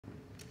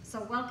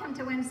So welcome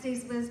to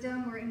Wednesday's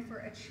Wisdom. We're in for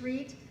a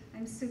treat.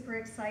 I'm super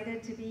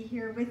excited to be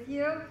here with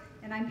you.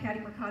 And I'm Patty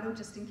Mercado,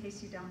 just in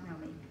case you don't know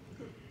me.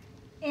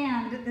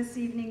 And this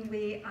evening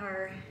we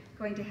are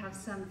going to have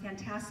some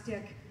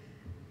fantastic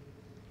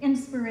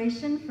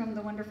inspiration from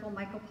the wonderful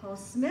Michael Paul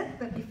Smith.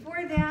 But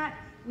before that,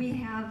 we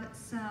have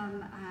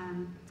some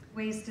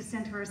ways to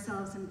center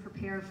ourselves and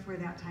prepare for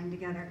that time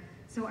together.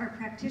 So our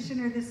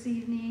practitioner this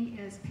evening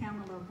is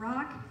Pamela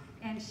Rock,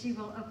 and she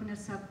will open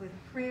us up with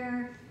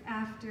prayer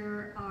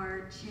after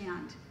our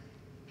chant.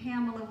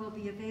 Pamela will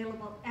be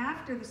available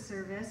after the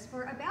service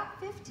for about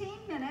 15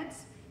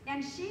 minutes,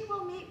 and she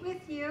will meet with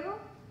you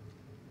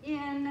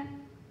in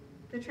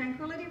the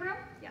Tranquility Room?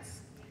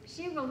 Yes.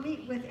 She will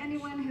meet with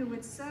anyone who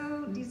would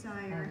so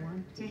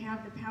desire to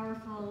have the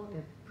powerful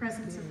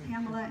presence of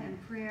Pamela and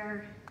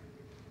prayer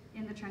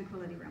in the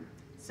Tranquility Room.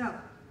 So,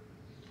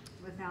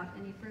 without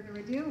any further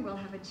ado, we'll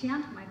have a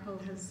chant. Michael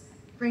has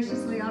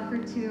graciously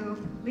offered to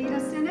lead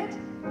us in it,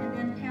 and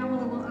then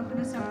Pamela will open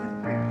us up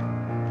with prayer.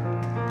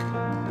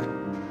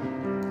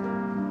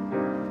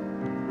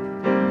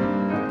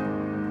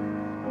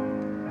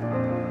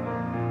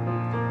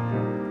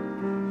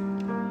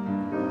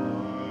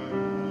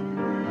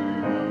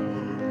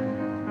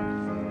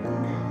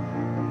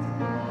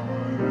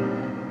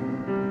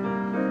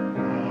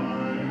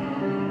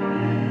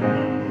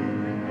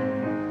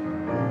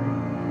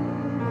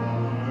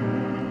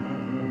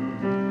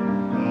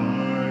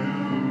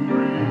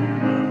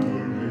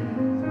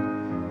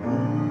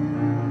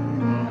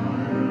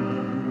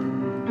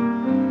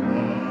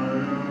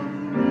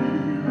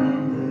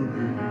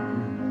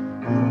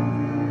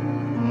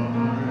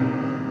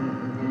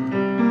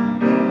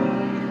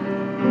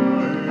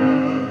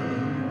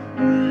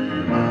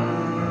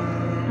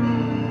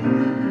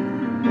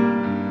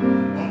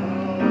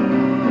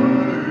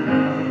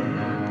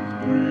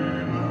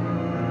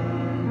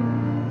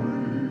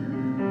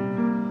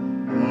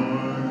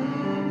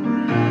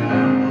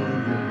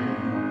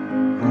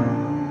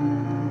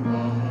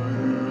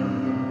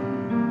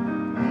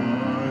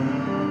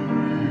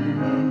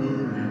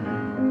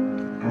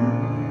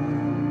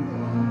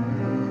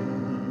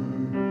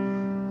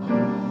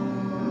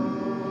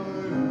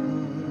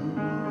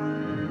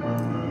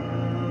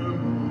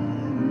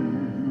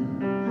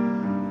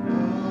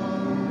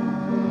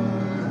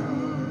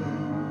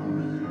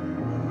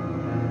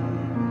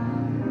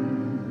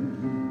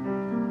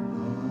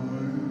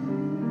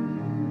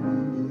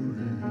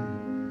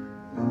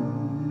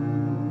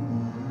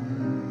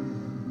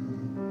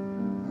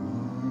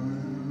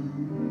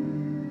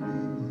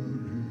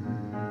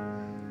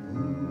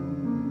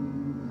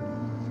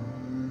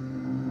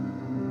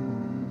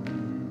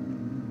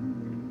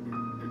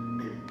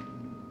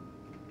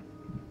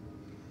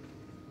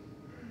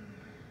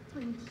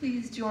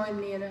 Please join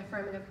me in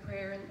affirmative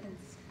prayer, and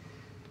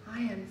I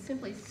am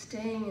simply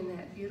staying in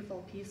that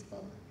beautiful,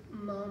 peaceful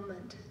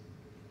moment,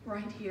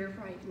 right here,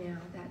 right now,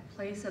 that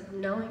place of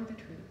knowing the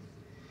truth.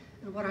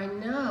 And what I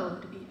know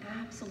to be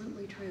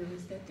absolutely true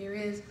is that there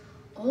is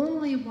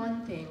only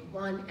one thing,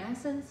 one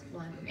essence,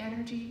 one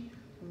energy,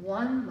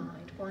 one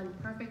mind, one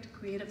perfect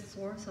creative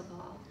source of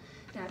all.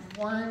 That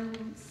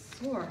one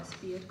source,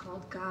 be it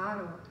called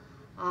God or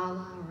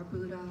Allah or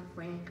Buddha,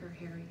 Frank or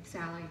Harry,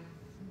 Sally,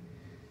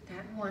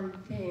 that one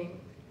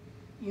thing,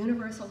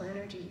 universal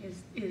energy,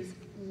 is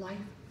life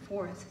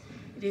force.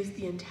 It is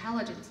the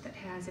intelligence that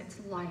has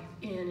its life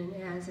in and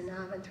as and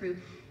of and through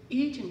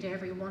each and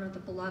every one of the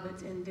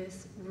beloveds in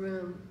this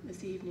room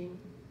this evening.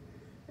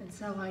 And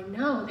so I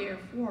know,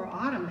 therefore,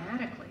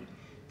 automatically,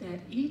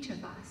 that each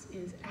of us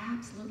is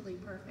absolutely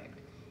perfect.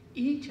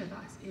 Each of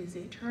us is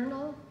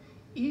eternal.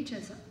 Each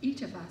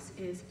of us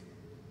is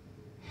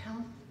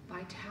health,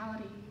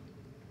 vitality,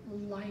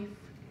 life,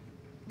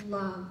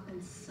 love,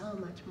 and so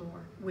much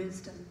more,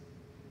 wisdom.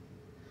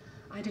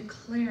 I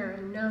declare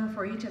and know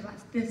for each of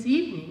us this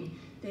evening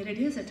that it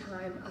is a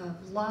time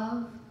of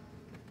love,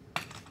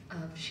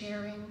 of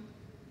sharing,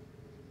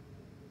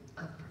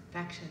 of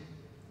perfection.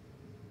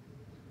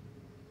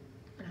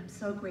 And I'm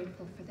so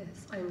grateful for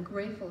this. I'm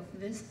grateful for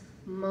this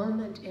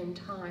moment in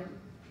time,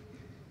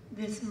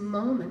 this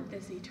moment,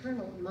 this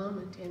eternal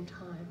moment in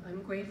time.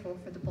 I'm grateful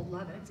for the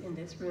beloveds in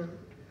this room.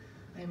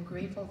 I'm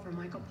grateful for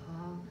Michael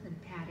Paul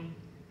and Patty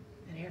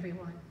and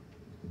everyone.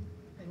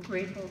 I'm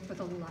grateful for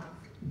the love.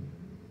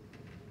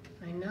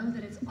 I know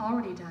that it's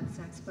already done,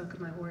 so I've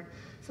spoken my word.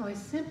 So I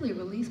simply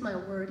release my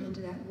word into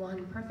that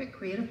one perfect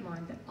creative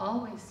mind that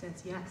always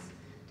says yes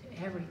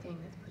to everything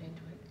that's put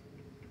into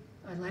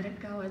it. I let it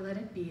go, I let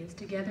it be, as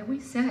together we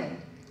say,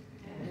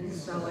 and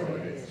so it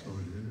is.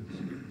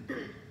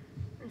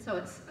 And so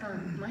it's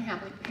my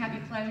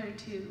happy pleasure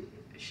to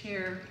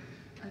share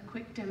a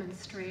quick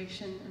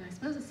demonstration, and I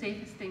suppose the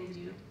safest thing to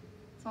do,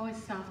 it's always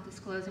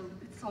self-disclosing,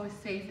 it's always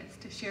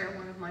safest to share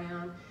one of my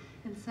own.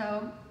 And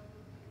so,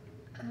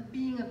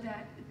 being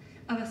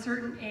of a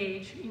certain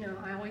age, you know,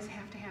 I always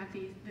have to have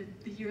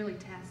the yearly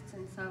tests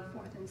and so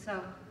forth. And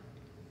so,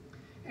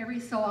 every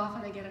so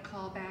often I get a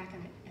call back,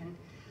 and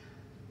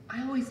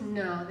I always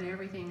know that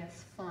everything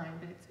is fine,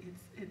 but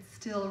it's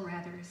still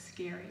rather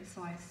scary.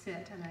 So I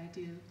sit and I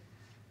do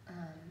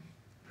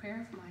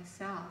prayer for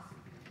myself,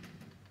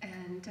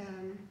 and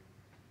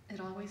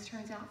it always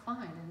turns out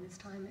fine. And this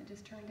time it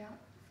just turned out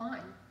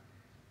fine.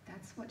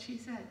 That's what she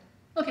said.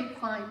 Okay,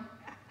 fine.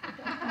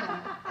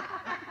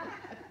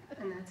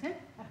 And that's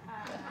it.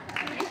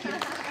 Thank you.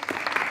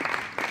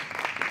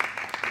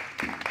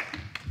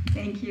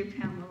 Thank you,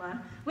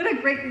 Pamela. What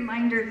a great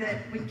reminder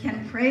that we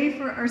can pray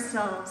for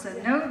ourselves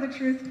and know the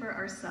truth for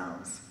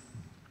ourselves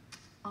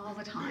all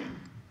the time.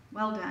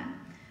 Well done.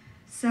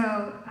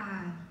 So,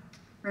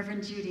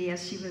 Reverend Judy,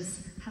 as she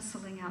was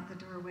hustling out the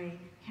doorway,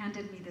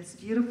 handed me this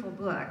beautiful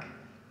book,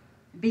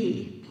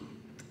 B,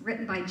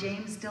 written by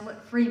James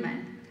Dillett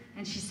Freeman,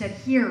 and she said,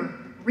 "Here,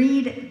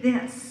 read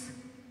this."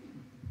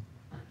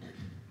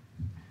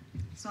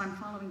 So I'm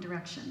following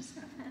directions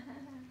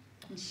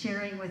and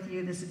sharing with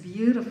you this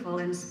beautiful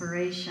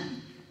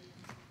inspiration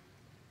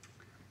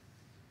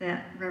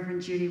that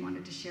Reverend Judy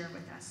wanted to share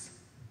with us.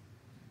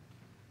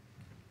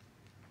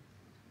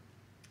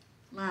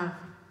 Love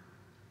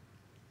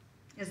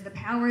is the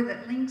power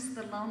that links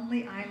the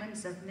lonely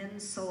islands of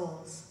men's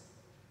souls,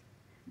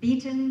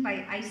 beaten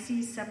by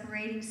icy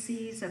separating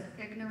seas of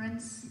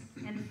ignorance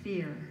and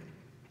fear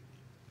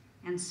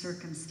and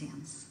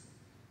circumstance.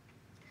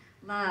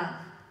 Love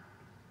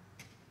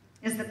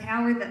is the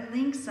power that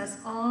links us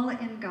all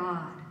in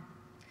God,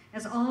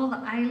 as all the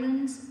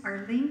islands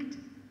are linked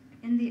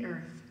in the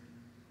earth.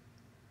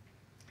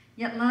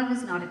 Yet love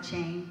is not a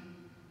chain.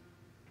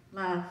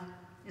 Love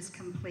is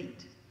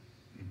complete.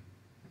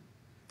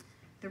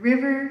 The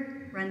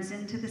river runs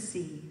into the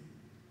sea,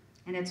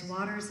 and its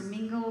waters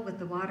mingle with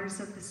the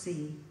waters of the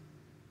sea.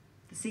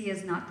 The sea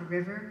is not the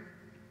river,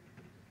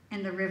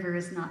 and the river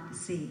is not the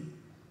sea.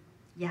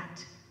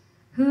 Yet,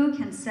 who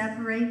can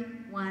separate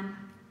one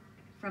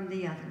from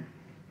the other?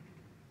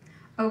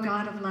 O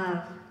God of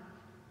love,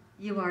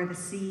 you are the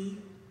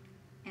sea,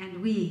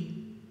 and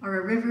we are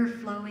a river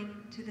flowing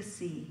to the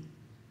sea.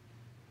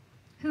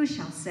 Who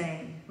shall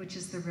say which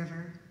is the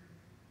river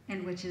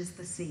and which is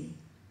the sea?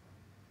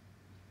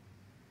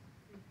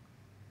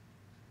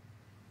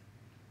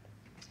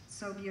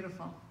 So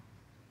beautiful,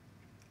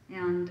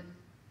 and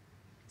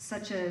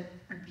such a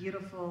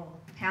beautiful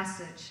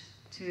passage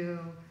to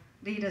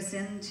lead us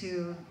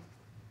into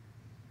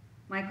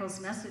Michael's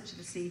message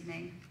this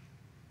evening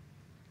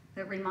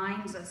that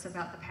reminds us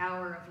about the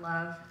power of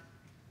love,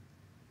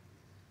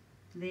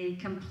 the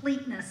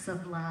completeness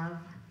of love,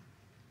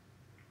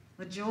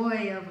 the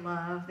joy of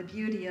love, the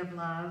beauty of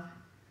love.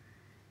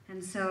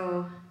 And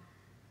so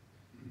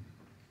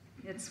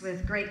it's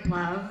with great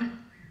love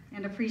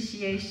and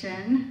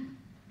appreciation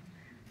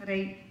that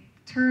I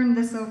turn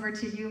this over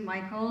to you,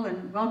 Michael,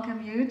 and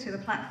welcome you to the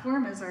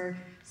platform as our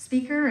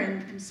speaker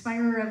and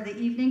inspirer of the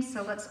evening.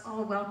 So let's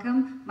all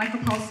welcome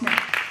Michael Paul Smith.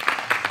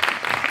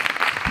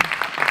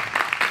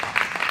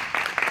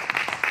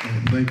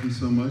 Oh, thank you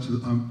so much.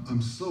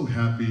 I'm so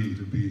happy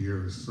to be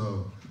here.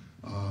 So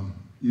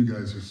you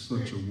guys are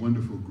such a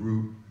wonderful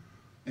group,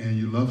 and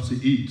you love to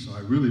eat, so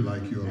I really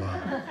like you a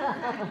lot.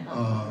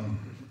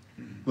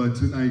 But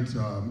tonight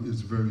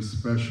is a very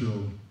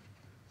special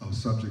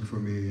subject for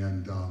me,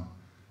 and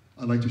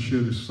I'd like to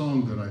share this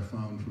song that I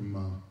found from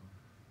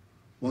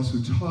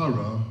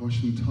Wasutara.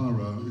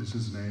 Washintara is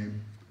his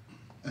name,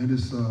 and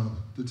it's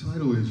the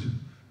title is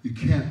 "You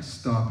Can't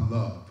Stop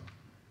Love."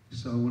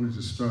 So I wanted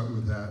to start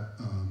with that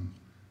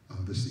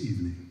this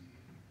evening.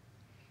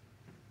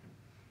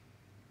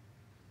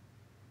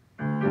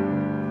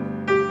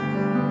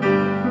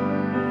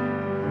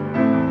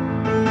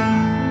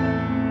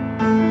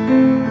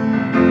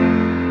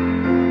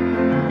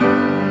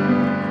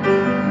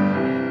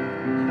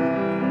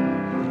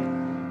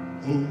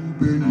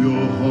 Open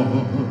your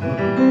heart,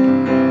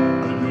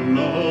 let your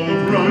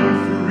love run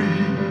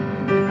free,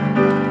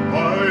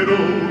 right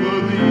over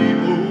the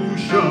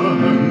ocean,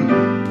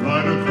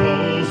 right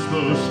across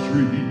the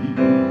street.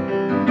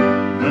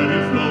 Let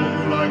it flow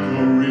like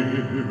a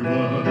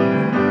river,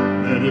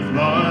 let it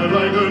fly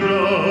like a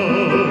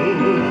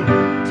dove,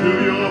 till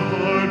your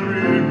heart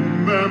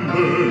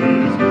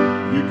remembers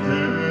you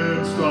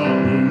can't stop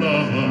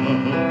love.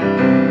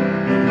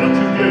 Once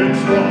you get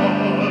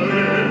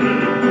started,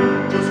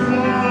 just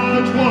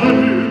watch what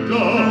it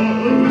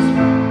does.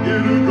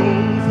 It'll go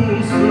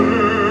full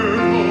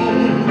circle.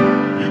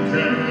 You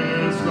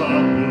can't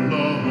stop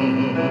love.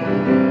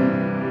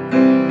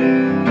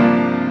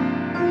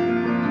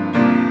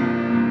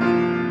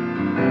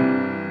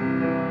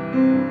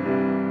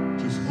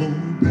 Just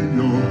open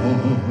your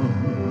heart.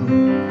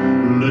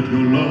 Let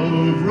your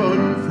love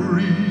run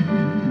free.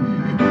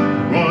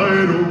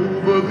 Right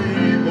over the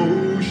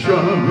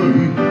ocean,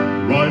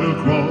 right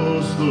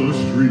across the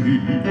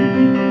street.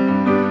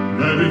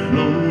 Let it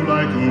flow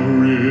like a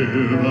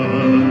river,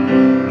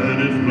 let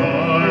it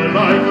fly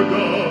like a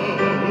dove,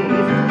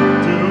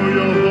 till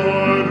your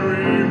heart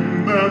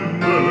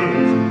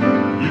remembers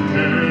you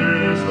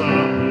can't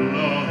stop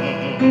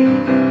love.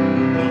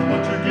 'Cause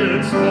once you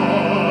get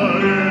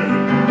started,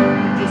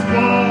 just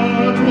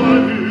watch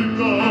what it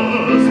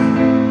does.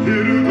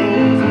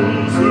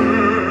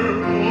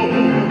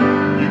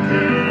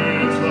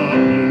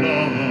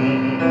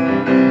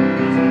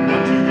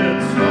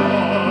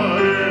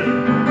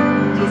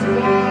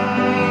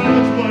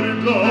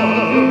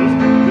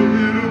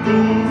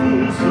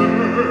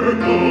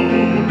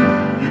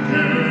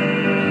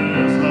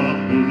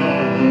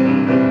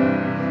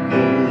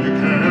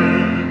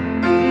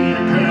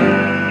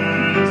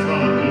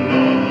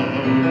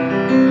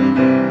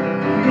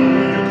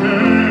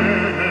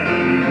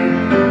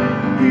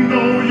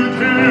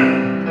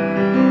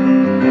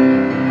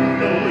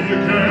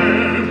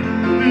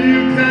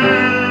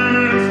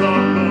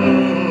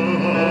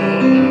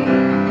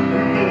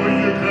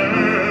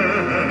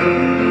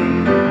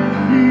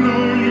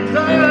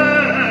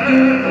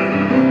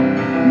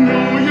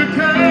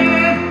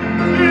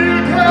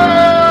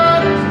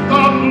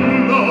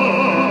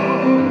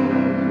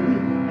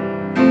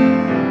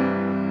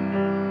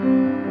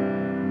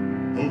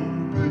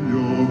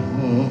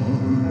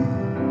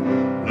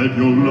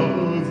 your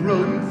love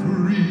run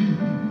free,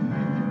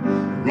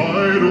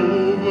 right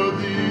over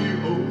the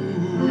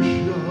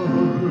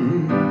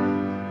ocean,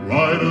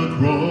 right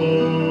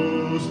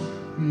across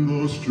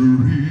the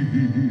street.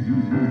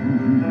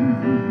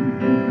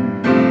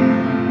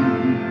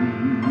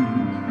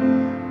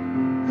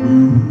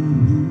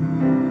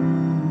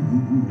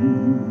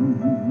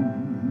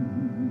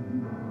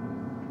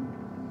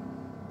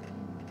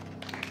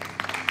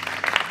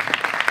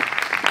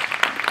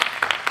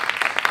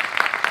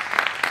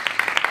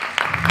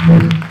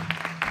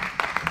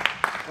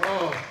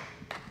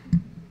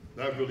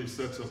 That really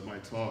sets up my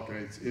talk.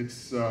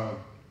 It's a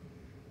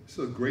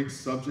great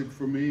subject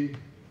for me.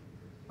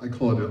 I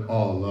call it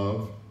all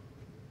love.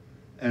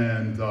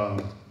 And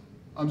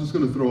I'm just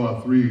going to throw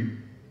out 3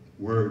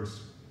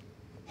 words: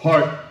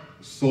 heart,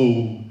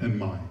 soul, and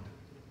mind.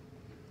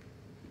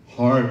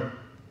 Heart,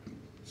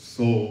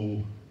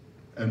 soul,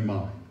 and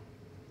mind.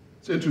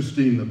 It's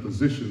interesting the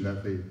position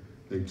that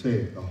they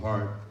take: the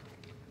heart,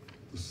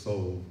 the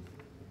soul,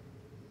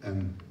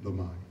 and the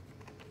mind.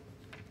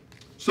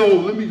 So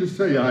let me just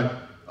tell you,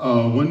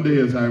 one day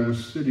as I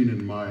was sitting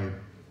in my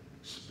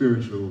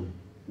spiritual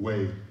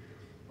way,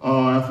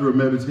 after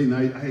meditating,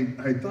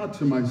 I thought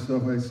to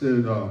myself, I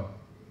said,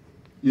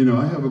 you know,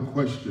 I have a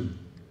question.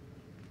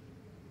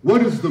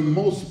 What is the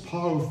most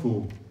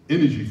powerful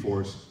energy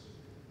force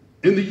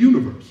in the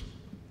universe?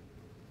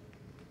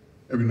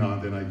 Every now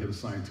and then I get a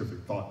scientific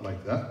thought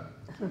like that.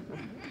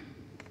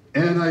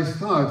 And I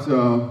thought,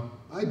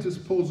 I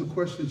just pose a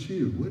question to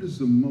you. What is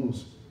the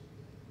most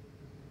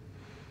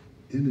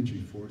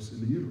energy force in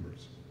the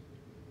universe?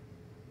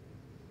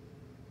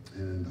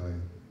 And I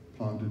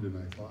pondered and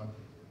I thought,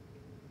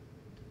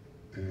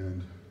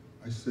 and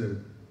I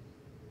said,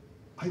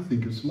 I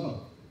think it's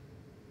love.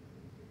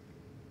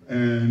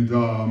 And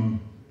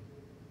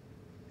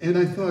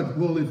I thought,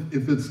 well,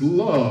 if it's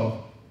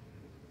love,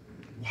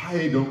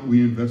 why don't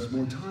we invest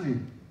more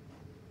time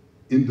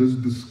in this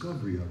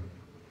discovery of it?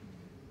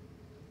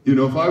 You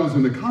know, if I was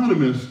an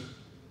economist,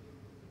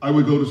 I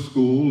would go to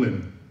school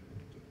and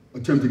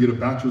attempt to get a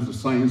bachelor's of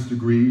science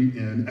degree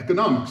in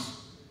economics.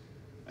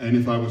 And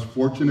if I was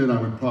fortunate, I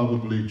would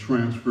probably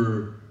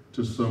transfer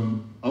to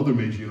some other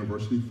major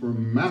university for a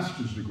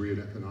master's degree in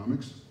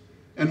economics,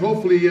 and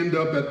hopefully end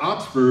up at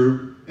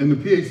Oxford in the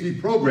PhD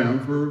program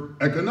for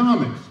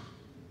economics.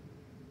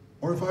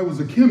 Or if I was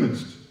a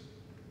chemist,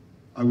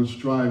 I would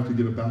strive to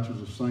get a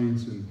bachelor's of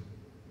science in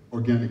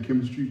organic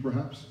chemistry,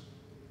 perhaps,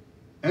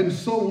 and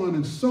so on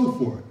and so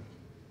forth.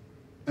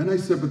 And I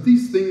said, but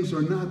these things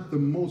are not the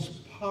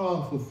most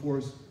powerful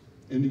force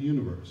in the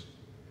universe.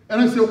 And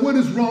I said, what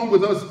is wrong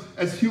with us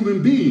as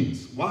human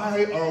beings?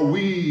 Why are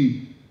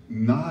we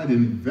not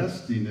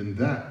investing in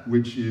that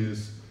which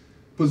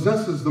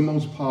possesses the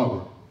most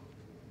power?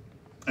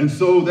 And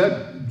so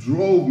that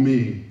drove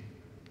me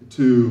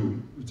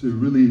to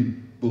really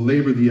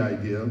belabor the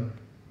idea.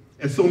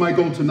 And so my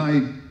goal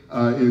tonight,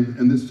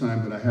 in this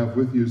time that I have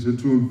with you, is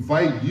to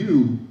invite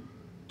you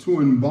to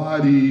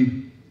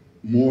embody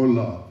more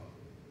love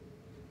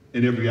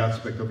in every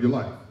aspect of your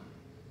life.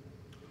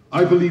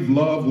 I believe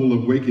love will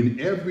awaken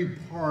every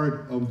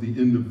part of the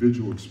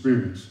individual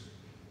experience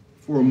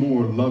for a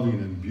more loving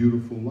and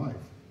beautiful life.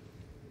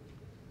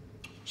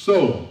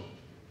 So,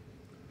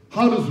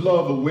 how does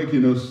love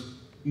awaken us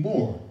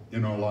more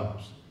in our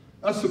lives?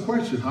 That's the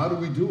question. How do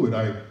we do it?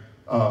 I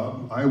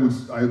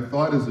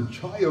thought as a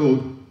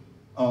child,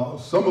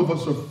 some of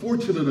us are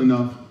fortunate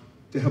enough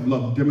to have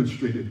love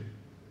demonstrated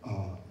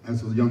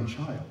as a young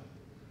child.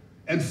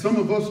 And some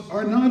of us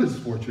are not as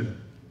fortunate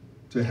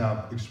to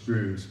have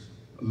experienced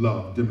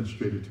love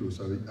demonstrated to us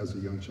as a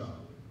young child.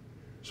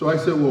 So I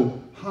said, well,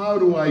 how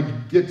do I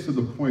get to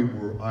the point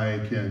where I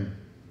can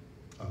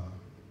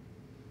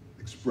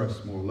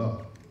express more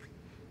love?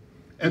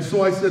 And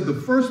so I said, the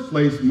first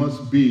place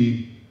must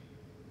be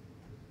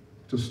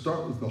to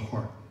start with the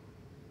heart.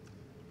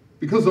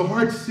 Because the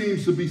heart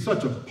seems to be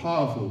such a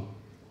powerful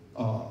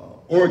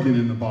organ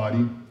in the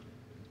body.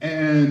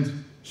 And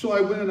so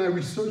I went and I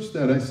researched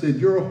that. I said,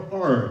 your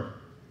heart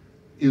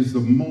is the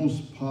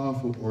most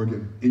powerful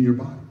organ in your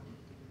body.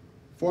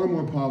 Far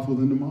more powerful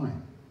than the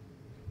mind.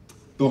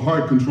 The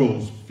heart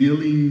controls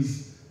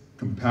feelings,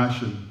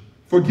 compassion,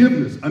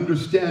 forgiveness,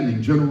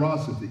 understanding,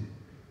 generosity,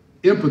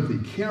 empathy,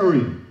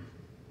 caring,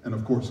 and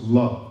of course,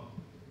 love.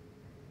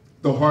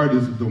 The heart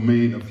is a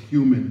domain of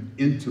human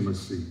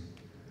intimacy,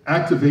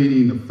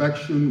 activating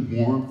affection,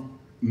 warmth,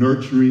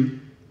 nurturing,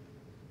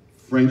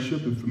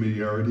 friendship, and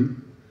familiarity.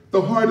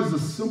 The heart is a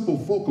simple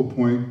focal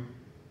point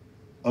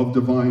of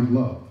divine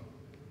love,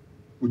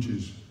 which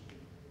is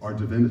our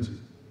divinity.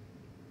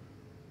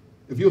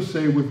 If you'll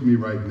say with me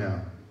right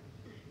now,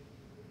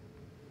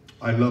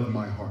 I love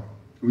my heart.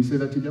 Can we say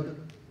that together?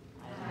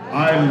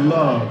 I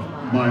love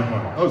my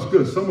heart. Oh, it's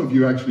good. Some of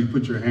you actually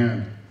put your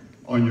hand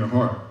on your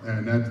heart,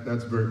 and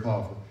that's very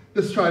powerful.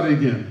 Let's try it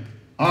again.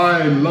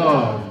 I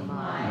love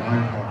my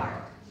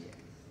heart.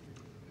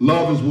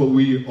 Love is what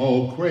we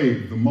all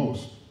crave the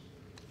most.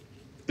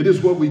 It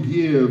is what we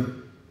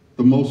give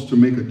the most to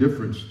make a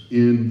difference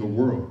in the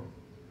world.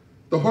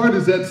 The heart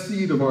is that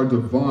seat of our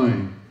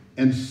divine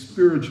and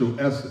spiritual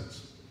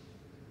essence.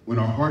 When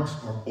our hearts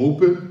are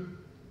open,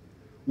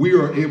 we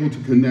are able to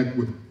connect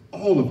with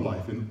all of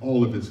life in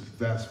all of its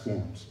vast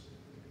forms.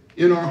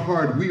 In our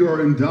heart, we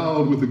are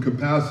endowed with the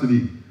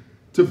capacity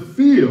to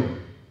feel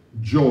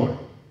joy,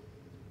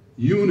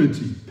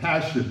 unity,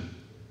 passion,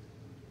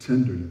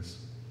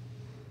 tenderness.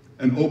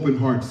 An open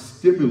heart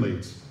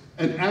stimulates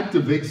and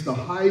activates the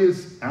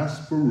highest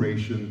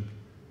aspiration,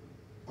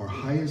 our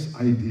highest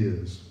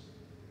ideas.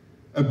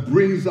 It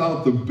brings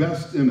out the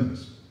best in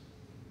us.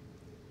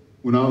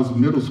 When I was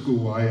in middle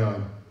school,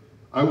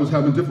 I was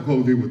having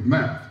difficulty with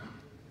math.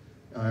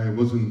 It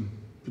wasn't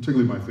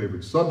particularly my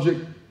favorite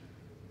subject.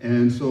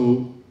 And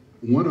so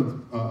one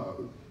of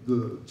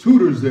the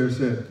tutors there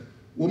said,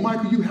 well,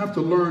 Michael, you have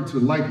to learn to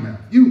like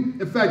math.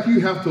 In fact, you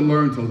have to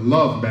learn to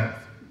love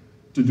math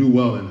to do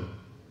well in it.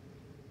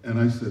 And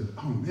I said,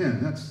 oh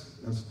man,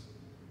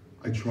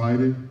 I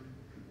tried it.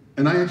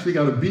 And I actually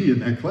got a B in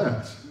that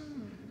class.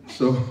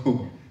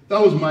 So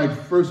that was my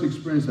first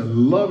experience at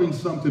loving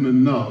something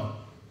enough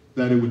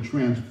that it would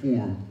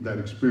transform that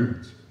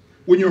experience.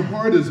 When your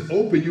heart is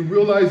open, you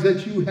realize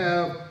that you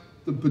have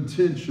the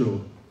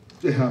potential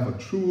to have a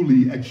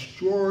truly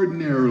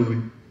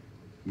extraordinarily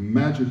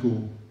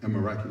magical and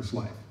miraculous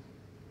life.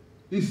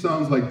 These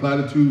sounds like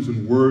platitudes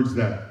and words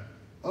that,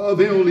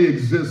 they only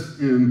exist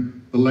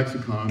in the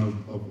lexicon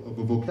of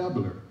a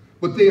vocabulary.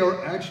 But they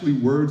are actually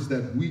words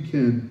that we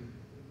can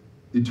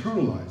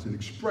eternalize and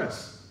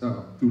express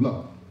through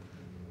love.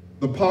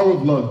 The power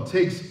of love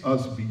takes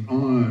us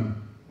beyond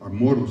our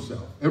mortal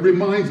self. It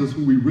reminds us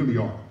who we really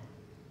are,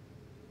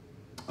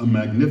 a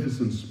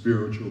magnificent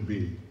spiritual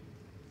being.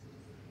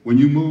 When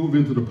you move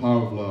into the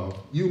power of love,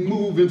 you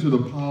move into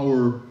the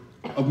power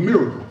of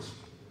miracles.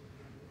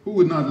 Who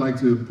would not like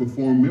to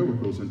perform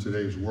miracles in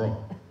today's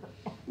world?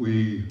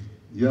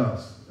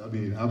 Yes, I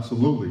mean,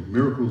 absolutely.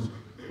 Miracles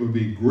would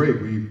be great.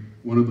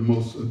 One of the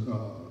most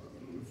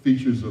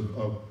features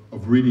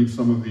of reading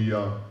some of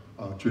the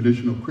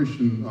traditional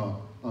Christian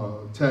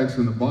texts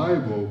in the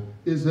Bible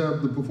is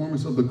the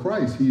performance of the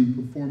Christ. He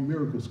performed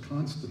miracles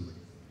constantly.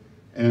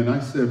 And I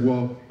said,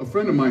 well, a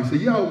friend of mine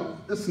said,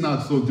 it's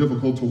not so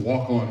difficult to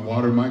walk on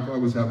water, Michael. I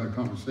was having a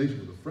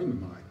conversation with a friend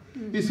of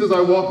mine. He says, I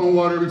walk on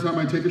water every time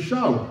I take a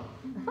shower.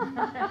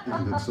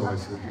 And so I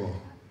said, well,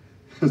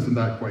 it's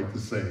not quite the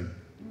same.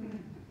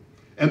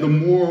 And the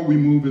more we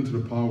move into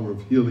the power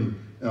of healing,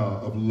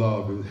 of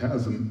love, it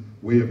has a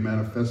way of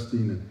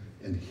manifesting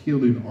and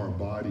healing our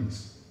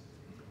bodies.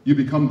 You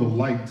become the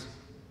light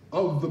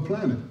of the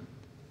planet.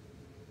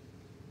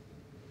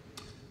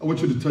 I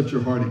want you to touch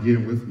your heart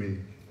again with me.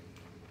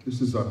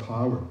 This is our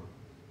power.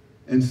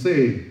 And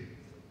say,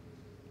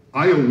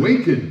 I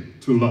awaken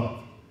to love.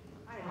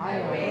 I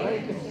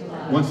awaken to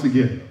love. Once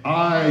again,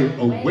 I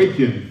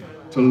awaken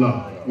to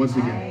love. Once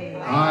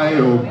again, I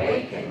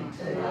awaken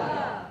to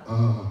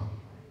love.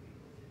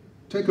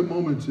 Take a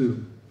moment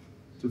to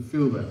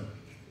feel that.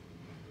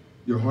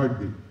 Your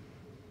heartbeat.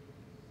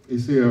 They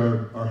say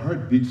our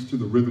heart beats to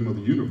the rhythm of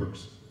the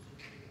universe.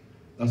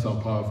 That's how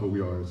powerful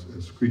we are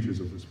as creatures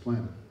of this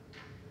planet.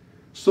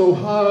 So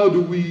how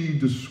do we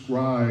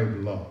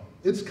describe love?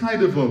 It's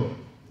kind of a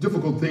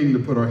difficult thing to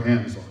put our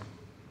hands on.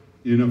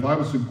 You know, if I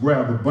was to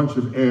grab a bunch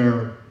of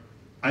air,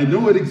 I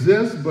know it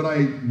exists, but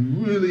I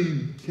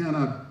really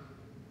cannot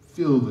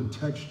feel the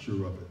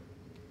texture of it.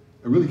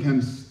 I really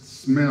can't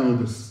smell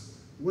this.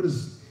 What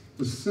is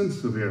the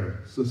sense of air?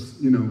 So,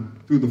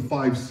 through the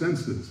five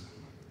senses.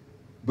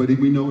 But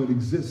we know it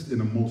exists in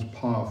a most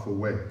powerful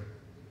way.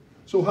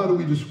 So how do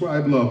we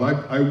describe love?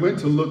 I went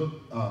to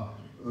look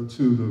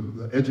to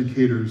the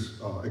educators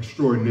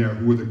extraordinaire,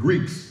 who were the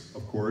Greeks,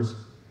 of course.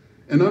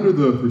 And under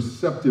the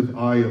perceptive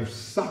eye of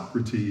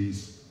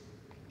Socrates,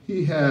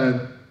 he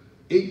had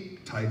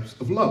 8 types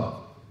of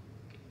love.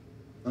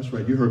 That's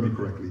right, you heard me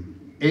correctly.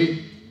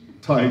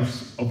 8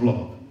 types of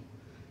love.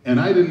 And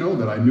I didn't know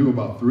that. I knew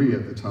about 3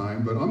 at the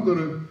time, but I'm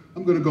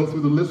gonna go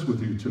through the list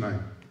with you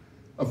tonight.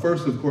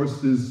 First, of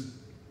course, is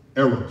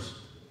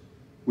eros,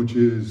 which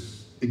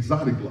is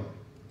exotic love,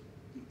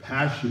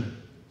 passionate,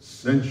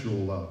 sensual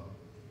love.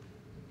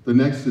 The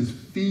next is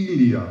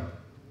philia,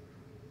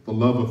 the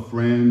love of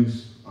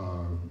friends,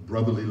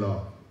 brotherly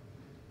love.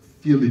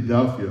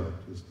 Philadelphia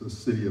is the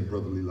city of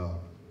brotherly love.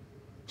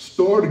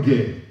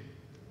 Storge,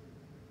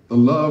 the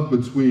love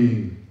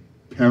between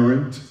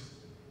parent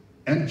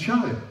and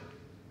child.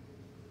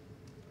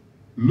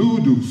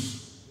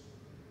 Ludus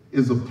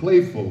is a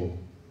playful,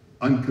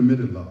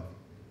 uncommitted love.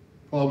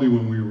 Probably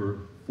when we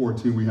were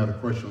 14, we had a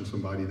crush on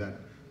somebody, that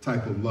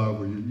type of love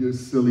where you're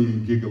silly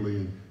and giggly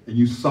and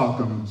you sock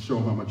them and show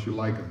them how much you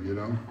like them, you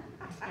know?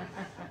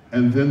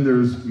 And then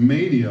there's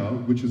mania,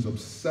 which is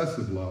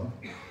obsessive love.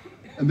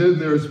 And then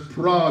there's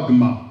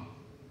pragma,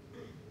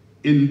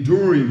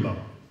 enduring love.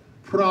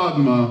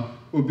 Pragma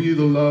will be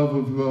the love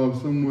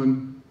of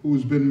someone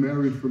who's been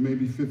married for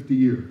maybe 50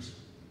 years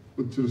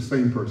to the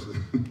same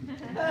person.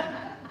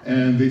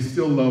 And they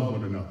still love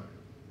one another.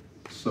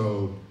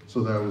 So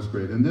that was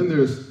great. And then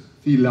there's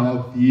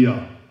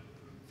philautia.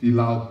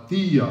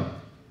 Philautia,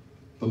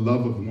 the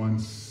love of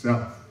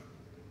oneself.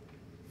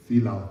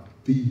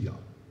 Philadelphia.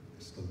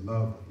 It's the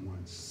love of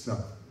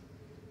oneself.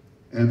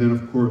 And then,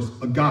 of course,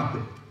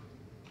 agape,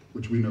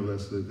 which we know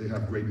they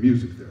have great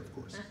music there, of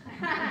course.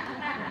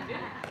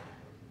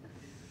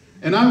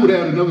 And I would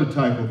add another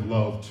type of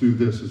love to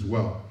this as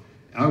well.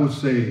 I would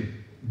say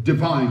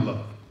divine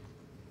love.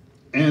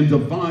 And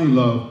divine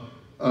love,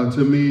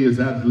 to me, is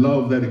that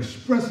love that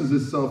expresses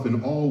itself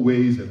in all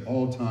ways, at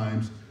all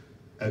times,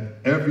 at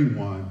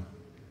everyone.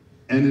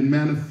 And it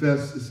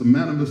manifests, it's a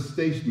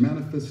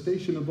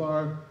manifestation of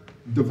our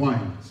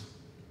divineness.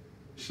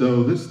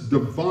 So this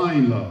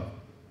divine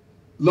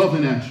love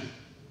in action.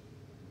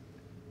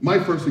 My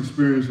first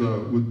experience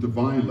with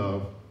divine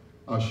love,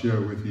 I'll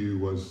share with you,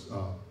 was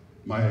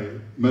my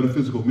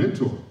metaphysical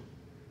mentor.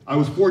 I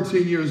was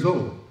 14 years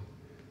old,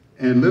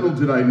 and little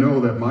did I know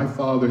that my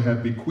father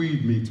had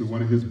bequeathed me to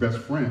one of his best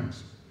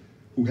friends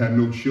who had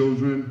no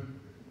children.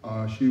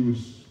 She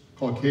was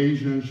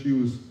Caucasian. She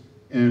was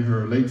in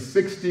her late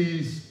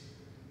 60s,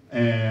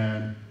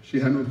 and she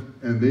had no,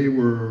 and they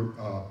were,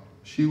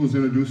 she was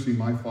introducing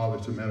my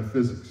father to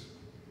metaphysics.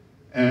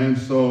 And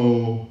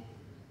so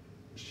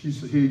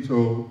he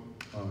told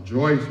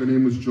Joyce, her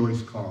name was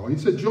Joyce Carl. He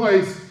said,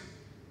 Joyce,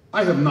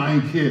 I have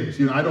 9 kids.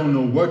 You know, I don't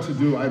know what to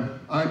do.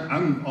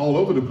 I'm all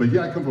over the place.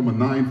 Yeah, I come from a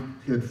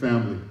 9-kid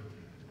family.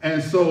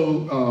 And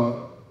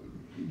so,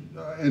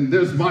 and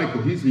there's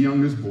Michael. He's the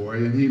youngest boy,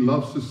 and he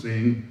loves to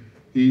sing.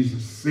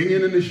 He's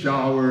singing in the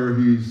shower.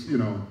 He's, you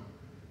know,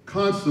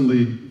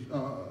 constantly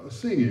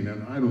singing,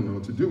 and I don't know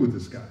what to do with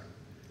this guy.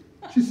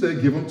 She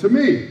said, give him to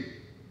me.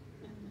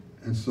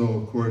 And so,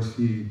 of course,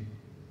 he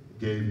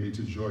gave me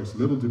to Joyce.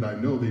 Little did I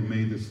know they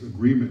made this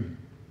agreement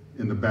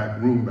in the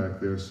back room back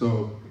there.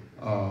 So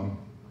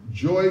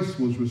Joyce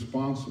was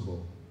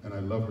responsible, and I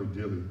love her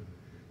dearly.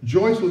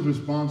 Joyce was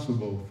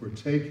responsible for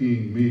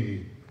taking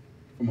me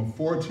from a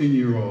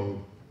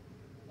 14-year-old,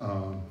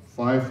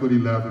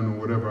 5'11" or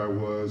whatever I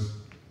was,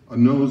 a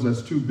nose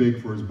that's too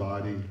big for his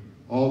body,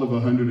 all of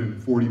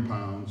 140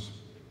 pounds.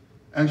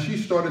 And she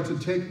started to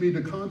take me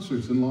to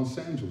concerts in Los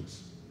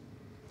Angeles.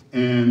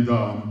 And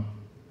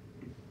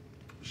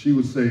she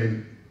would say,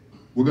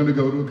 we're going to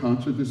go to a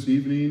concert this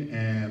evening,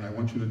 and I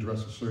want you to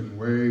dress a certain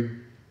way,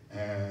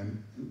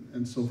 and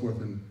so forth.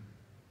 And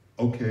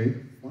okay,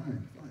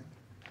 fine.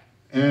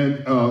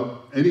 And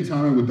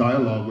anytime I would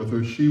dialogue with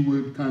her, she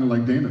would, kind of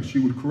like Dana, she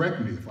would correct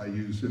me if I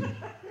used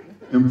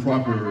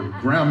improper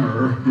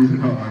grammar,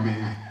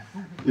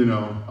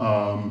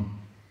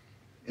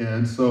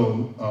 and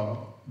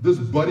so this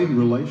budding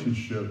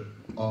relationship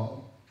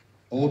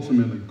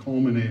ultimately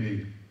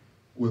culminating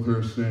with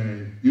her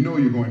saying, you know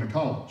you're going to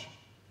college.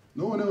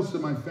 No one else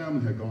in my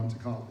family had gone to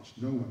college,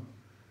 no one.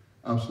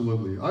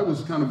 Absolutely. I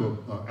was kind of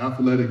an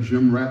athletic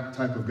gym rat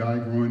type of guy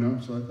growing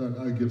up, so I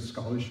thought I'd get a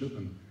scholarship.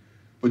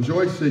 But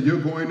Joyce said, you're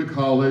going to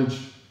college,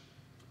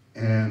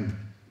 and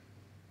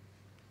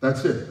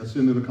that's it. That's the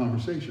end of the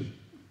conversation.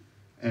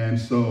 And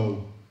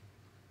so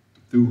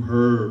through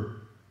her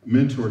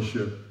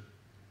mentorship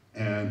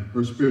and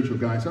her spiritual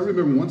guidance, I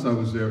remember once I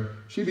was there,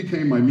 she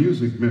became my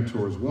music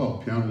mentor as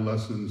well. Piano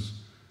lessons,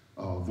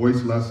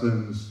 voice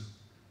lessons,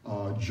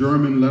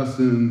 German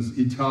lessons,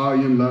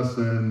 Italian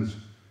lessons,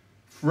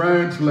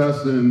 French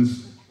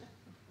lessons.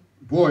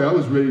 Boy, I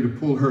was ready to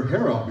pull her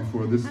hair out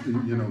before this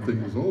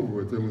thing was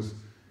over with.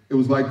 It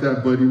was like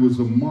that, but it was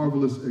a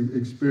marvelous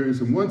experience.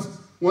 And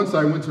once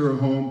I went to her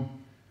home,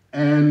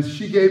 and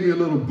she gave me a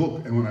little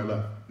book, and when I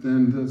left,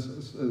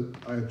 and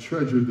I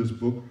treasured this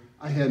book.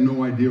 I had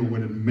no idea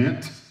what it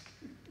meant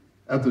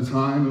at the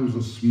time. It was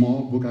a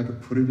small book. I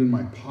could put it in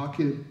my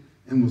pocket,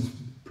 and was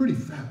pretty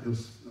fat. It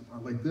was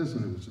like this,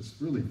 and it was just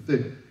really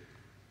thick.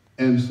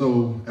 And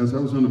so as I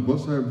was on the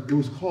bus, it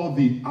was called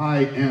the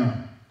I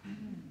Am.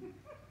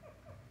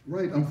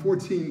 Right, I'm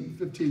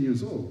 15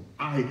 years old.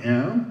 I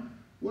am?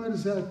 What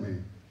does that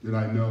mean? Did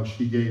I know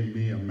she gave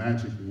me a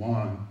magic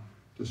wand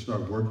to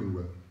start working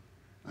with?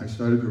 I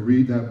started to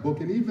read that book,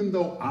 and even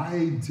though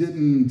I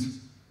didn't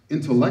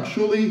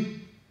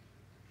intellectually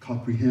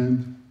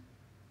comprehend,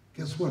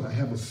 guess what? I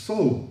have a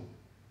soul.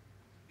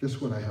 Guess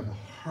what? I have a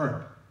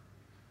heart.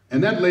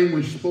 And that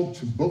language spoke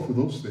to both of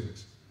those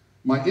things.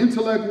 My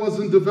intellect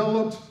wasn't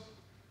developed,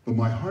 but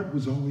my heart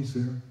was always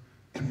there,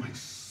 and my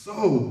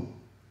soul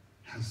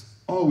has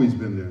always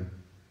been there.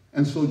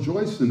 And so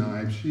Joyce and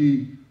I,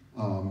 she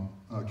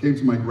came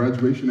to my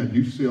graduation at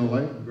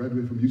UCLA. I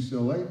graduated from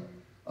UCLA,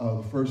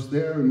 the first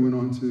there, and went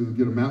on to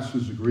get a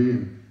master's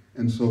degree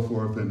and so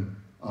forth. And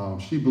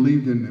she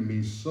believed in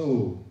me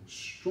so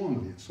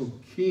strongly and so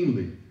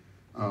keenly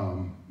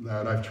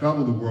that I've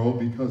traveled the world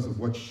because of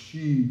what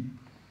she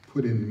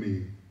put in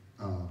me.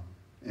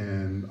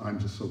 And I'm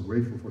just so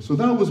grateful for it. So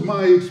that was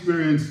my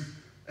experience.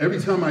 Every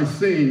time I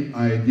sing,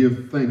 I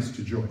give thanks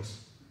to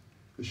Joyce.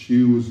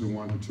 She was the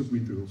one who took me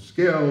through those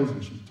scales,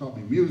 and she taught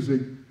me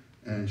music,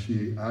 and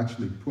she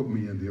actually put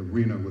me in the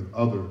arena with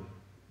other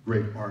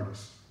great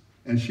artists.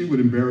 And she would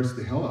embarrass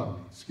the hell out of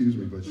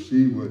me,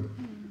 but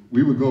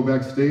we would go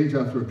backstage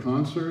after a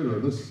concert, or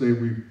let's say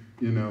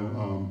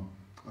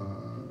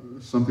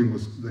something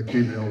that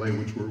came to LA,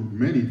 which were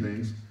many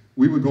things.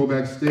 We would go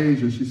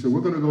backstage, and she said,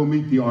 "We're going to go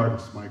meet the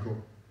artist, Michael."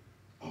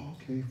 "Oh,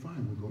 okay,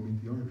 fine, we'll go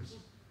meet the artist."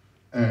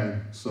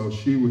 And so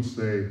she would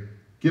say,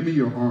 "Give me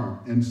your arm."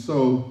 And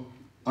so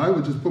I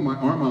would just put my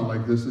arm out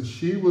like this, and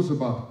she was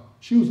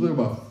really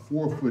about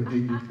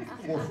 4'8",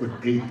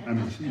 4'8". I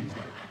mean, she was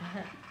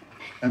like,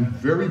 and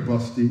very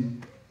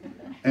busty,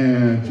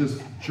 and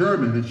just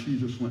German, and she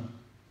just went,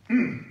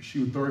 she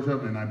would throw it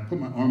up, and I'd put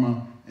my arm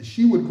out, and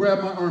she would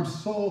grab my arm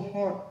so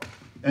hard,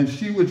 and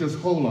she would just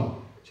hold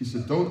on. She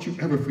said, "Don't you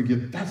ever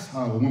forget, that's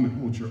how a woman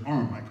holds your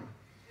arm, Michael."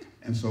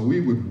 And so we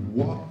would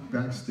walk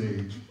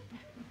backstage,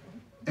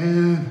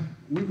 and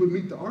we would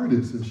meet the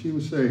artist, and she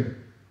would say,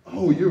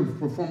 "Oh, your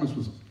performance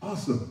was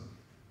awesome.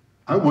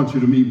 I want you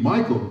to meet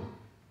Michael.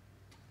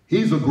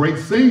 He's a great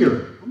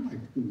singer." I'm like,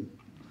 "Ooh."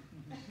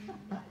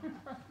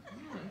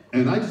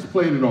 And I just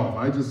played it off.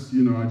 I just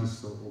said,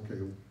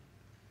 "Okay.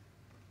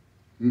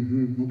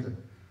 Okay."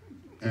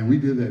 And we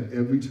did that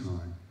every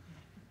time.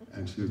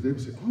 And they would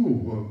say, "Oh,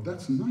 well,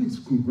 that's nice.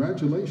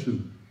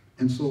 Congratulations."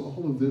 And so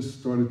all of this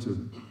started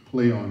to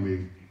play on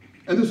me.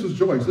 And this was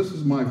Joyce. This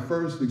is my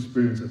first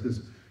experience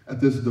at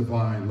this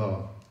divine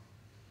love.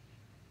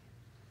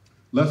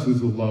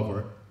 Lessons of love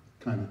are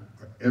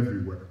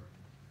everywhere.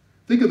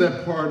 Think of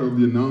that part of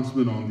the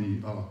announcement on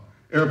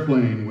the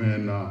airplane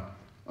when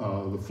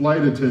the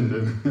flight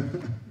attendant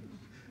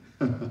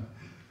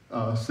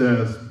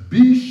says,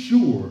 "Be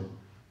sure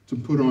to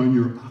put on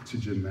your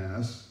oxygen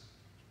mask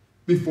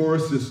before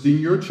assisting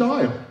your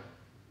child."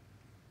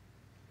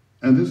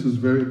 And this is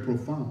very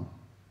profound,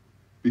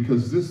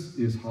 because this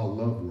is how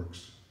love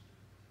works.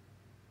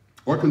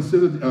 Or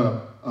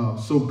consider,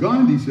 so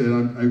Gandhi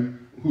said,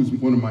 who's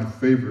one of my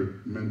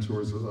favorite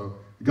mentors,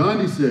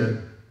 Gandhi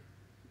said,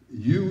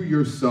 "You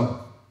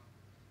yourself,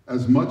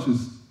 as much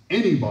as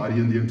anybody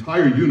in the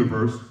entire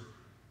universe,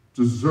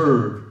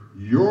 deserve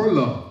your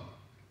love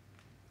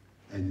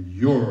and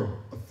your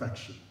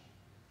affection."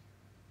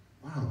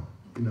 Wow,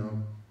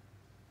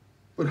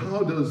 But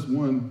how does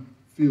one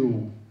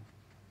feel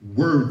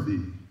worthy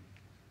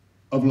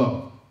of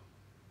love?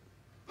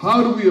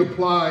 How do we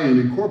apply and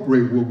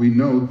incorporate what we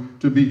know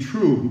to be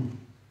true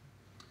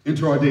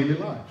into our daily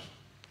lives?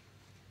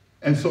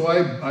 And so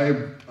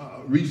I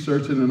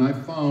researched it, and I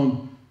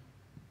found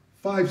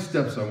 5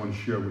 steps I want to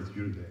share with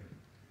you today.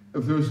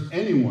 If there's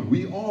anyone,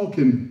 we all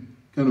can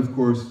of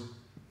course,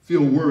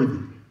 feel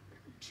worthy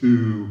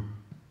to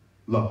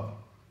love,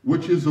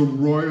 which is a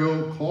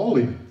royal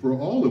calling for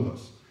all of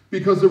us,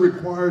 because it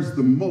requires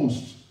the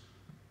most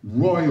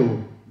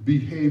royal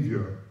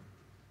behavior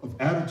of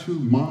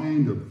attitude,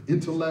 mind, of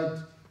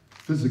intellect,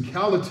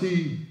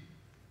 physicality.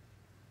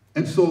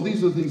 And so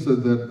these are things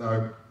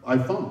that I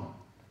found.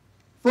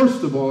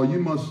 First of all, you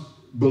must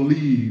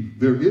believe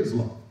there is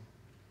love.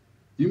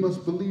 You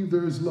must believe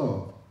there is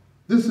love.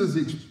 This is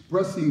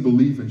expressing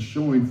belief and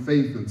showing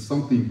faith in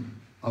something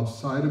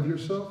outside of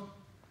yourself.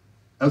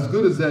 As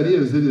good as that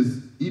is, it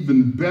is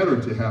even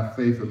better to have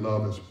faith and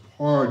love as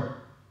part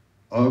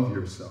of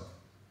yourself.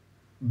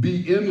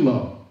 Be in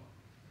love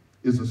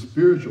is a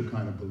spiritual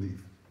kind of belief.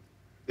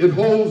 It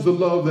holds the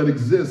love that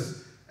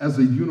exists as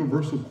a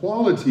universal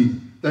quality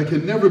that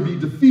can never be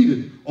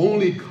defeated,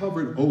 only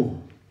covered over.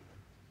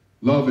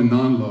 Love and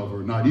non-love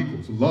are not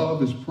equals.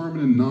 Love is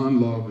permanent,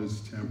 non-love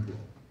is temporal.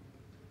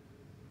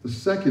 The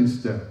second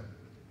step,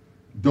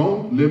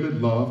 don't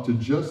limit love to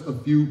just a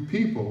few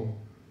people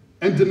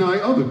and deny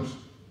others.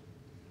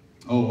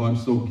 Oh, I'm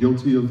so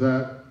guilty of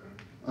that.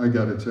 I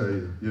got to tell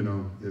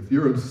you, if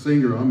you're a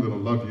singer, I'm going to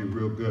love you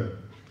real good.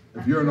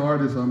 If you're an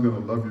artist, I'm going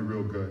to love you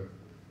real good.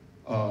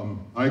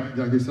 Like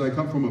I said, I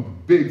come from a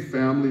big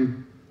family.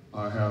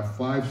 I have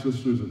 5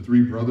 sisters and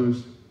 3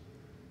 brothers.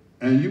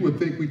 And you would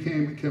think we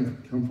come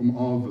from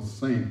all the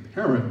same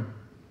parent.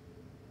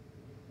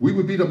 We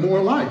would be more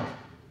alike.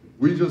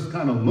 We just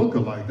kind of look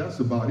alike.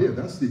 That's about it.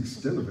 That's the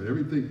extent of it.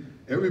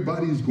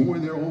 Everybody's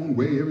going their own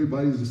way.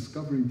 Everybody's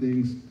discovering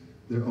things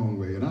their own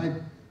way.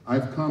 And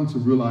I've come to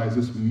realize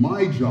it's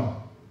my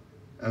job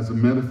as a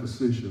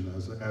metaphysician,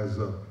 as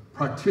a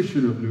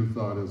practitioner of New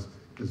Thought, as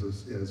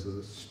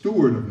a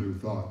steward of New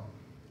Thought,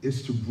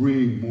 is to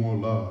bring more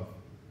love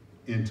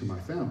into my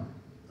family.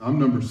 I'm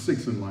number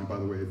 6 in line, by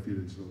the way, at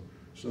Feeding.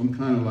 So I'm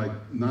kind of like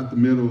not the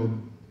middle.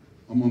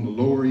 I'm on the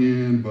lower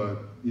end,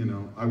 but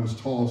I was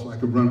tall, so I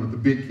could run with the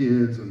big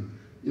kids, and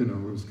it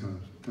was kind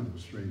of a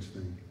strange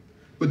thing.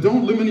 But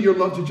don't limit your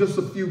love to just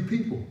a few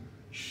people.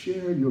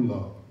 Share your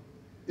love.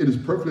 It is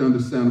perfectly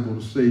understandable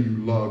to say you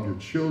love your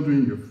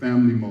children, your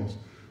family most.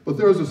 But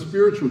there is a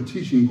spiritual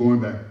teaching going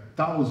back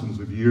thousands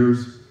of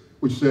years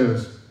which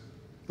says,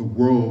 the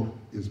world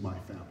is my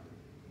family.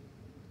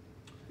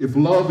 If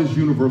love is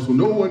universal,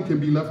 no one can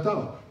be left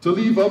out. To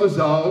leave others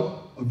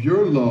out of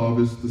your love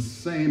is the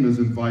same as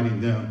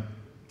inviting them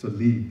to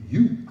leave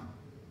you out.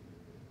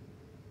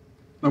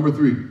 Number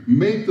 3,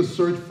 make the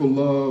search for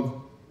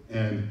love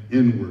an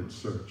inward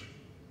search.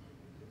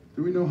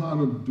 Do we know how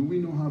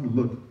to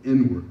look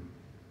inward?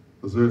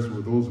 Because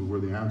those are where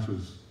the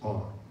answers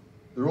are.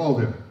 They're all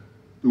there.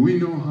 Do we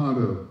know how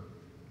to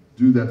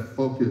do that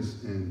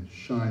focus and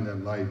shine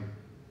that light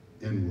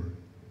inward.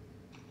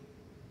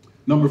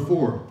 Number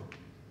 4,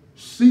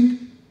 seek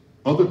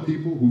other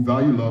people who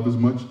value love as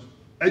much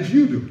as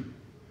you do.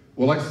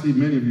 Well, I see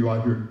many of you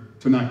out here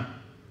tonight,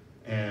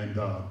 and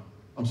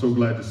I'm so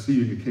glad to see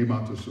you. You came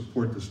out to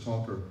support this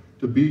talker,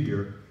 to be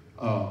here.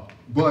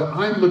 But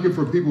I'm looking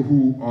for people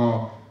who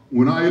are,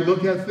 when I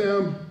look at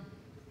them,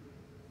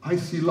 I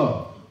see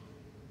love.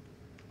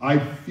 I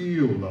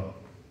feel love.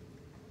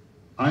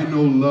 I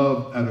know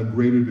love at a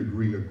greater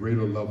degree, a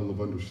greater level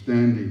of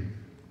understanding,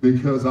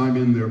 because I'm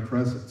in their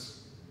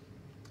presence.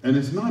 And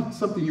it's not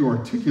something you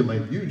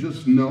articulate. You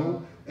just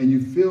know and you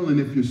feel, and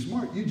if you're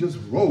smart, you just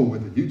roll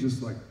with it. You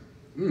just like,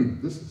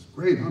 this is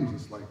great. I'm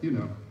just like,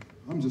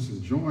 I'm just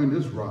enjoying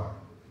this ride.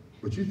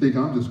 But you think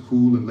I'm just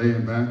cool and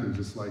laying back and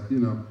just like,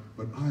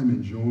 but I'm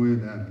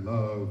enjoying that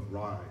love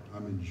ride.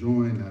 I'm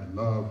enjoying that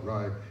love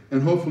ride.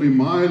 And hopefully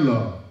my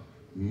love,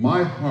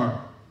 my heart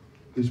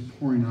is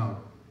pouring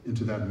out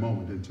into that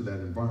moment, into that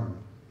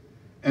environment.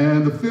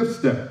 And the 5th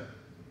step,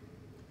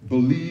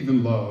 believe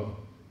in love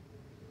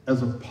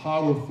as a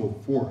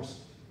powerful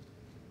force.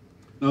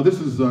 Now this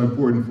is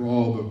important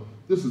for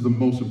this is the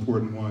most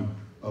important one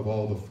of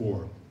all the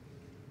 4.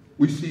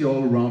 We see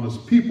all around us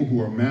people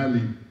who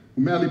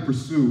madly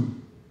pursue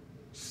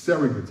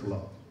surrogate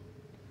love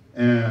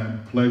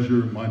and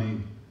pleasure,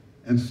 money,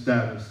 and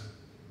status,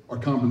 or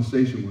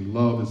compensation when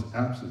love is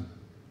absent,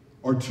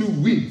 or too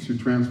weak to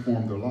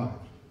transform their lives.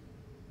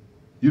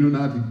 You do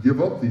not have to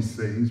give up these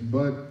things,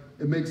 but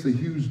it makes a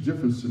huge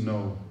difference to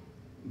know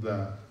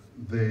that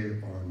they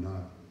are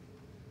not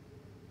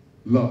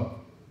love.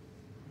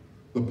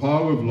 The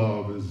power of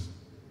love is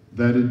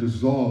that it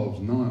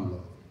dissolves non-love.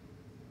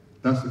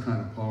 That's the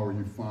kind of power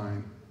you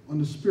find on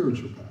the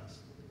spiritual path.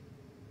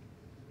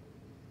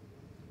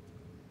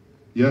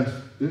 Yes,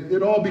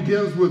 it all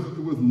begins with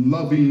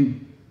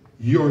loving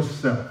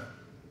yourself.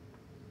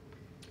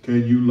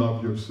 Can you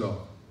love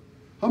yourself?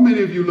 How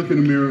many of you look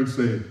in the mirror and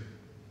say,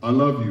 I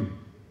love you,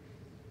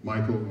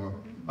 Michael? Or,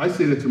 I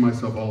say that to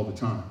myself all the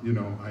time.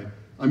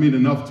 I mean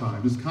enough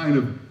time. It's kind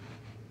of,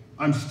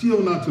 I'm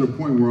still not to the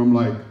point where I'm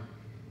like,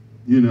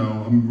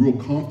 I'm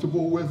real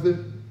comfortable with it.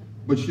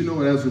 But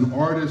as an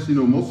artist,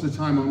 most of the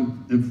time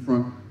I'm in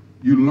front,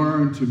 you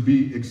learn to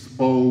be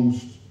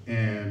exposed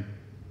and,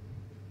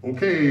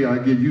 okay, I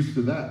get used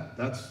to that.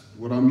 That's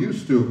what I'm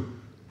used to.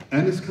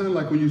 And it's kind of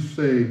like when you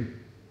say,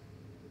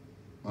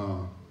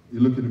 you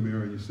look in the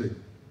mirror and you say,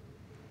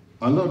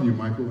 I love you,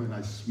 Michael, and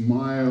I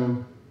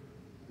smile,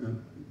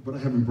 but I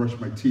haven't brushed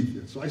my teeth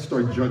yet. So I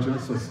start judging, I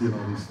start seeing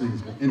all these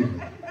things. But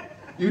anyway,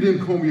 you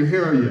didn't comb your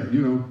hair yet,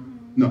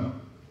 No,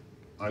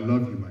 I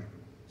love you, Michael.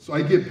 So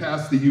I get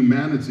past the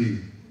humanity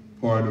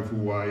part of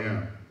who I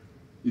am.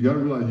 You got to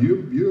realize,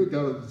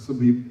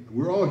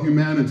 we're all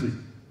humanity.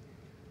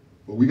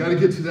 But we got to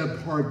get to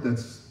that part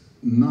that's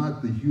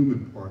not the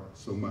human part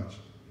so much.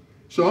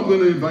 So I'm going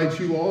to invite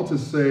you all to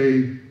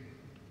say,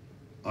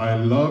 I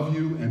love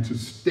you, and to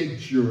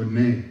state your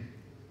name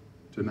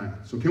tonight.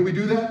 So can we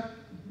do that?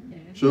 Yeah.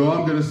 So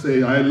I'm going to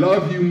say, I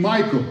love you,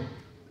 Michael.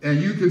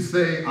 And you can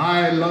say,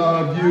 I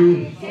love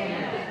you.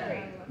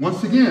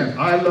 Once again,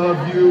 I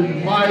love you,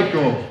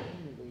 Michael.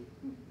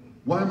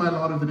 Why am I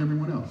louder than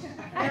everyone else?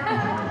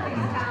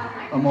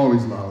 I'm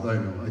always loud, I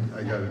know,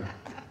 I got it.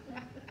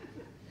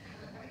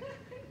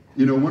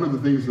 One of the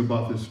things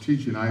about this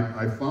teaching,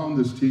 I found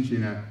this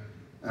teaching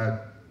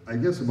at I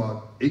guess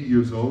about 8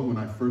 years old when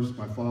my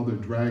father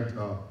dragged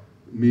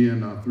me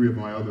and 3 of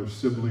my other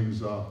siblings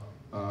to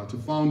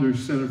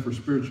Founders Center for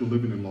Spiritual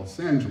Living in Los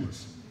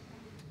Angeles.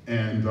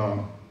 And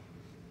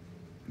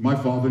my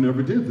father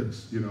never did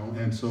this,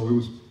 and so it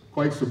was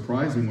quite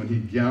surprising when he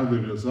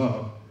gathered us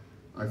up.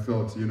 I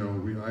felt,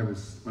 I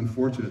was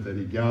unfortunate that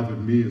he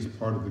gathered me as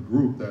part of the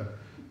group that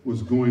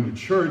was going to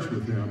church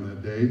with him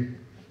that day.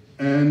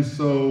 And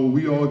so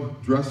we all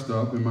dressed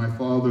up, and my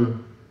father,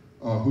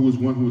 who was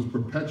one who was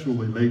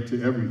perpetually late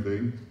to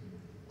everything,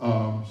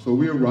 so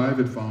we arrived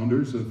at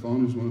Founders, and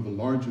Founders, one of the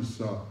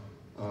largest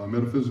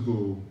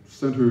metaphysical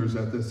centers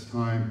at this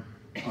time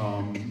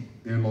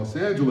in Los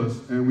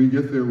Angeles, and we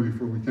get there,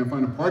 we can't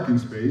find a parking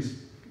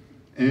space,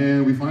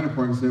 and we find a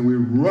parking space, and we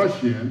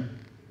rush in,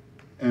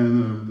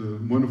 and the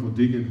wonderful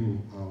deacon who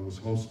was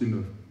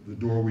hosting the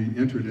door we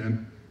entered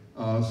in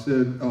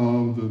said,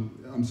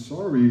 I'm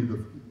sorry,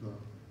 the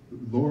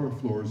lower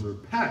floors are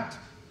packed.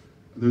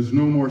 There's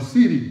no more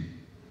seating,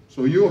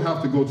 so you'll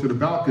have to go to the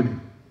balcony.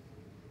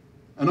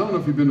 And I don't know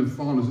if you've been to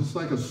Founders, it's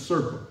like a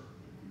circle.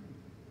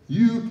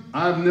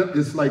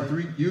 It's like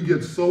you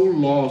get so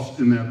lost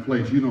in that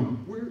place.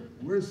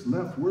 Where's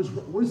left,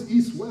 where's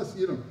east, west,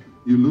 you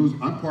lose.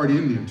 I'm part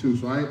Indian too,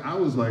 so I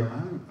was like,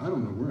 I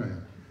don't know where I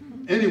am.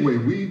 Anyway,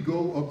 we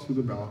go up to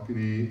the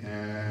balcony,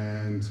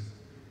 and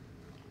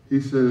he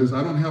says,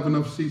 I don't have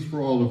enough seats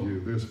for all of you.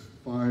 There's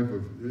 5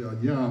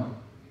 of, yeah,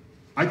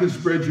 I can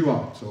spread you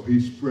out. So he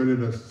spread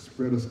us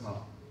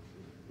out,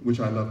 which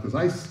I love, because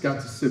I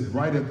got to sit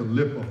right at the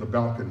lip of the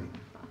balcony.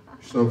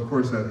 So of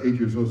course at 8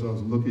 years old, I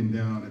was looking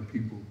down at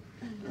people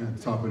at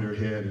the top of their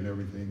head and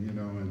everything,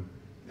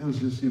 It was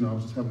just, I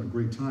was just having a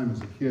great time as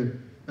a kid.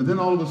 And then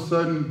all of a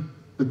sudden,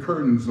 the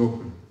curtains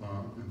opened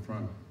in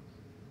front.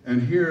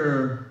 And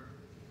here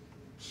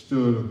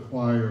stood a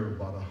choir of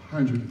about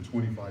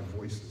 125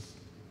 voices.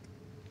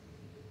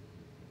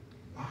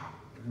 Wow,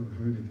 I never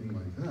heard anything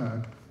like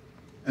that.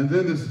 And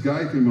then this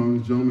guy came out,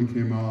 this gentleman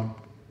came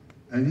out,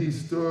 and he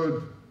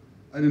stood,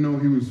 I didn't know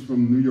he was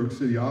from New York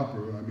City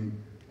Opera,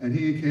 and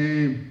he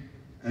came,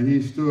 and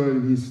he stood,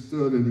 and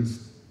he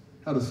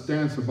had a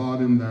stance about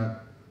him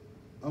that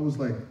I was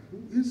like,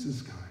 who is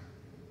this guy?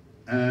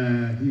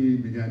 And he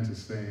began to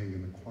sing,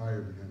 and the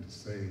choir began to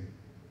sing.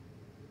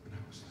 And I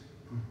was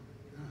like, oh,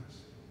 yes.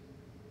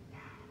 Wow.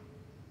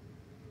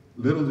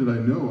 Little did I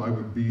know I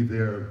would be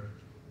there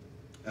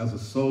as a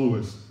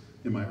soloist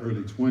in my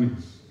early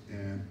 20s.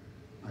 And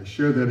I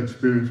shared that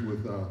experience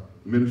with the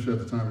minister at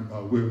the time,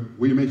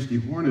 William H.D.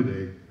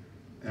 Hornaday,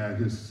 and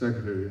his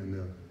secretary.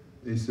 And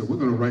they said, we're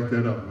going to write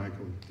that up,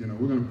 Michael.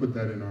 We're going to put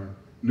that in our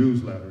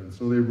newsletter. And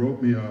so they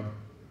wrote me up,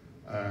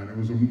 and it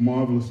was a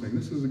marvelous thing.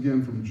 This is,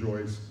 again, from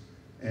Joyce.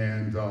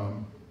 And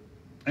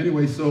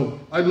anyway, so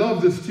I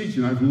love this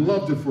teaching. I've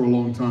loved it for a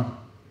long time.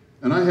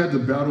 And I had to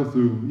battle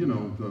through,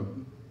 the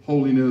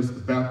holiness,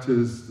 the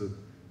Baptists,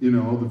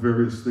 all the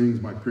various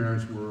things my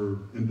parents were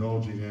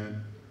indulging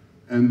in.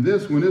 And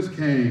when this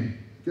came,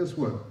 guess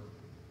what?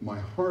 My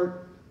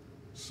heart,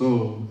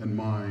 soul, and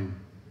mind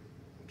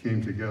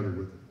came together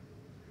with it.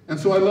 And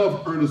so I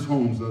love Ernest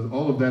Holmes.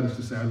 All of that is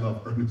to say I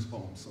love Ernest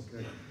Holmes,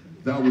 okay?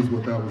 That was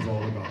what that was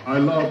all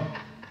about.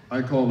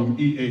 I call him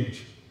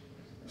E.H.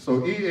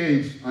 So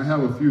E.H., I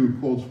have a few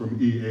quotes from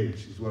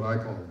E.H., is what I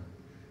call him.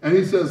 And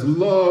he says,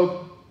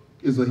 love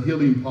is a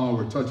healing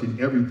power touching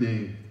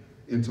everything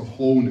into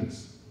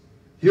wholeness,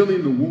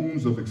 healing the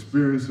wounds of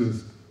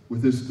experiences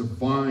with its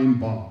divine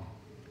balm.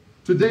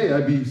 Today,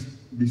 I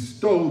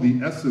bestow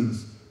the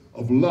essence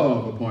of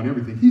love upon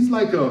everything. He's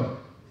like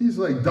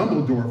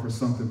Dumbledore for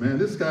something, man.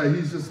 This guy,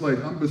 he's just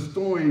like, I'm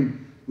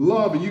bestowing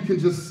love, and you can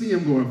just see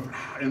him going,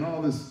 and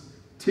all this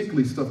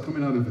tickly stuff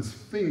coming out of his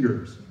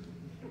fingers.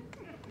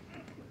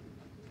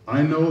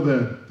 I know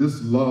that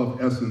this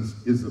love essence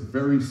is the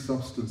very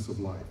substance of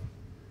life,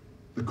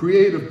 the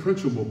creative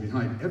principle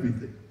behind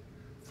everything,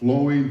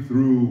 flowing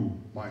through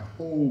my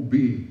whole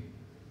being,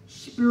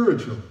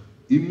 spiritual,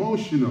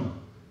 emotional,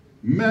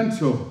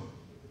 mental,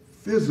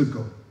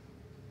 physical.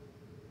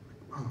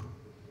 Wow.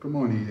 Come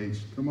on, E.H.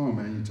 Come on,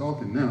 man. You're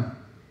talking now.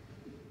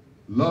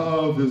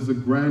 Love is the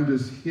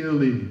grandest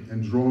healing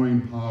and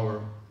drawing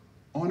power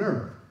on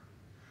earth.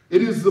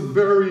 It is the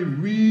very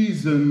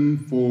reason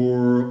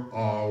for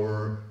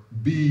our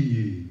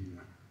being.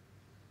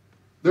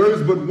 There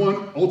is but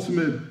one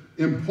ultimate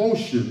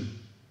impulsion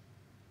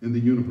in the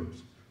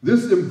universe.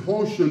 This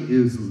impulsion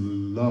is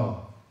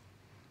love.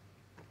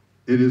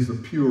 It is the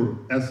pure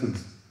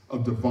essence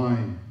of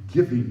divine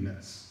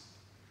givingness.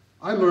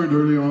 I learned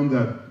early on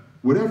that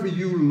whatever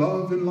you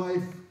love in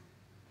life,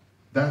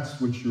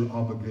 that's what you're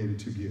obligated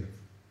to give.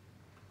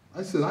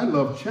 I said, I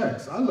love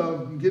checks. I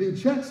love getting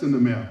checks in the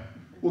mail.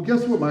 Well,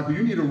 guess what, Michael?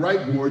 You need to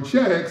write more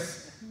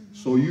checks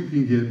so you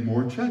can get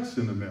more checks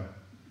in the mail.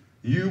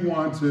 You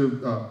want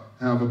to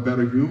have a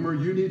better humor,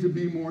 you need to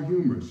be more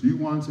humorous. You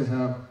want to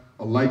have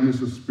a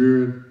lightness of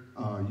spirit,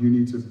 you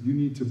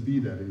need to be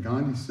that. And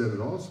Gandhi said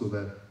it also,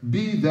 that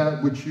be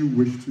that which you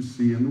wish to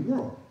see in the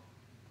world.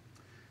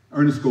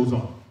 Ernest goes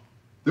on.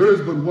 There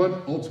is but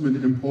one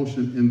ultimate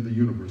impulsion in the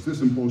universe.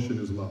 This impulsion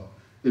is love.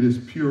 It is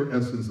pure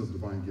essence of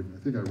divine giving.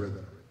 I think I read that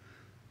already.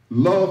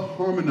 Love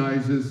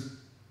harmonizes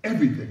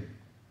everything.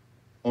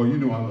 Oh, you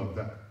know I love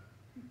that.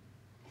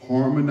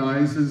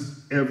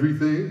 Harmonizes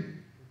everything.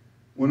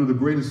 One of the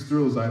greatest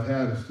thrills I've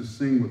had is to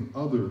sing with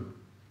other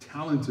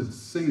talented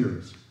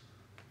singers.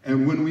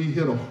 And when we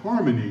hit a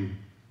harmony,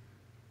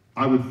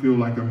 I would feel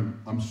like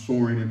I'm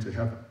soaring into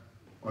heaven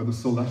or the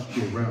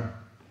celestial realm.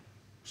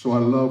 So I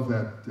love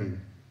that thing.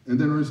 And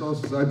then Ernest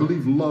also says, I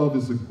believe love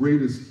is the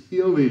greatest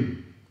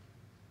healing.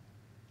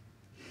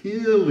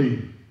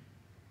 Healing.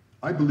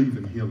 I believe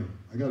in healing.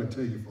 I got to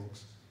tell you,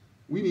 folks,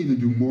 we need to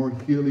do more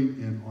healing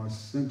in our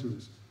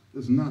centers.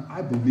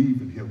 I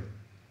believe in healing.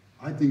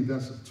 I think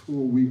that's a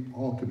tool we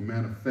all can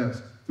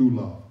manifest through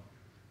love.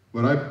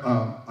 But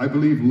I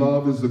believe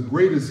love is the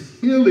greatest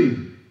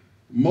healing,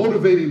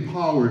 motivating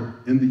power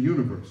in the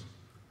universe.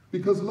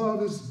 Because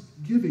love is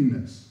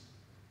givingness.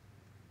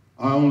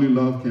 Our only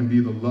love can be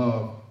the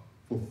love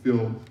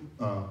fulfilled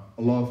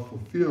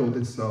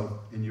itself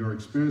in your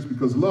experience,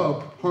 because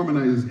love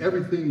harmonizes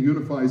everything,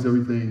 unifies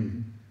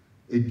everything,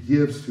 it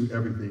gives to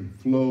everything,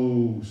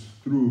 flows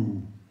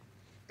through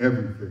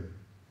everything.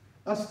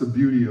 That's the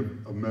beauty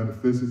of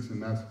metaphysics,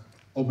 and that's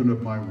opened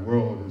up my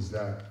world, is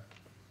that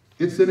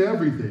it's in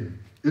everything.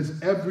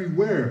 It's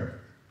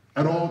everywhere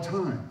at all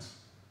times.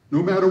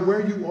 No matter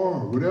where you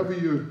are, wherever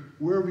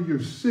you're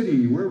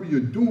sitting, wherever you're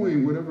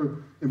doing,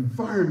 whatever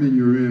environment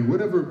you're in,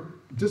 whatever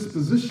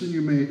disposition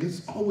you may,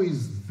 it's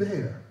always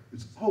there.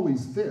 It's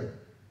always there.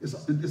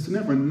 It's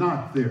never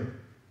not there.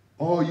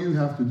 All you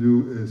have to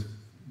do is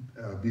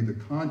be the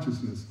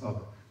consciousness of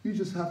it. You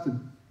just have to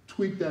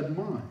tweak that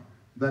mind,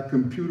 that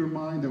computer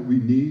mind that we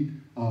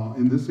need.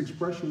 in this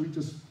expression, we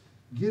just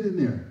get in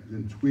there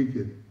and tweak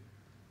it.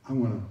 I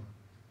want to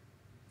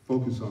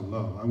focus on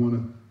love. I want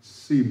to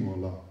see more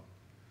love.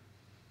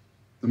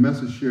 The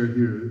message shared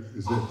here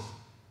is this.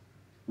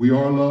 We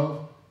are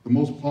love. The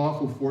most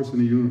powerful force in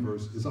the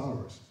universe is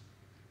ours.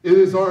 It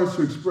is ours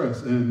to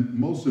express, and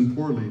most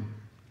importantly,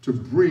 to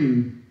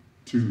bring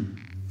to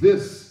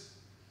this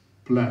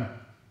planet.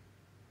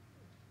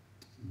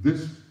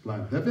 This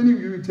planet. Have any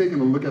of you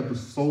taken a look at the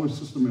solar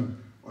system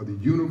or the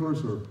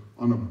universe, or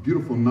on a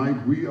beautiful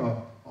night? We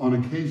on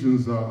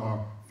occasions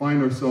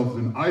find ourselves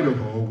in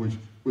Idaho,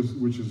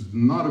 which is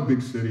not a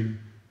big city,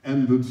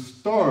 and the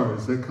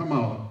stars that come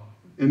out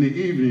in the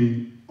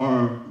evening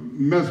are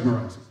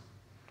mesmerizing.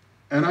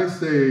 And I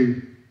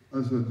said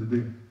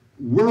today,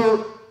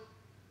 we're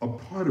a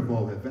part of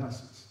all that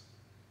vastness.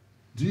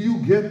 Do you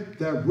get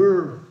that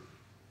we're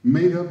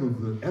made up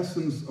of the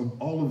essence of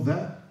all of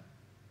that?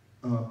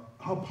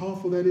 How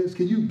powerful that is?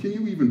 Can you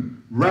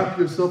even wrap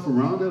yourself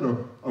around it?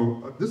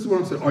 Or this is what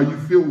I'm saying. Are you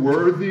feel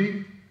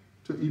worthy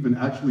to even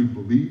actually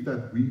believe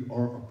that we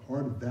are a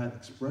part of that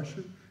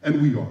expression?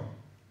 And we are.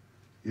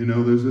 You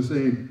know, there's a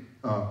saying,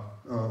 a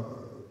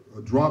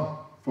drop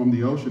from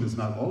the ocean is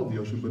not all of the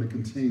ocean, but it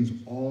contains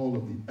all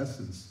of the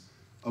essence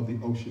of the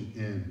ocean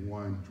in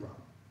one drop.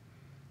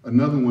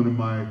 Another one of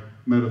my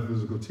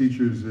metaphysical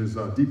teachers is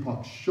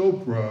Deepak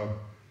Chopra,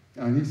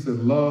 and he said,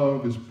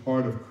 love is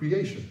part of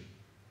creation,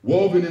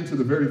 woven into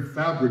the very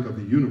fabric of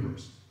the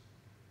universe.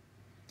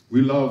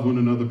 We love one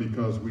another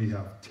because we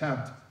have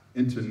tapped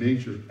into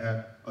nature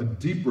at a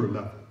deeper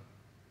level.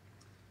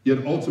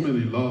 Yet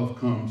ultimately, love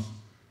comes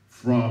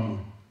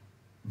from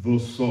the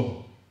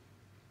soul.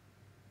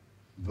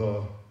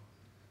 The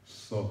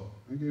soul.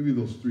 I gave you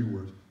those three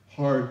words: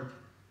 heart,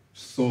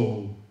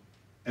 soul,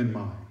 and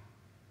mind.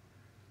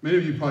 Many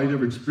of you probably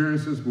never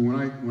experienced this, but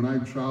when I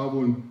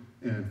travel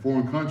in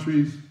foreign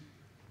countries,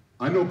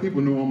 I know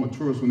people know I'm a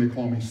tourist when they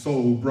call me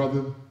soul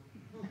brother.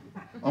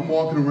 I'm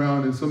walking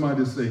around and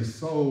somebody say,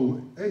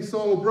 soul, hey,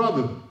 soul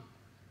brother.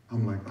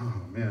 I'm like,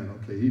 oh man,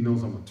 okay, he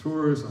knows I'm a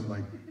tourist. I'm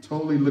like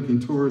totally looking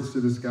tourist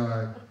to this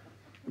guy.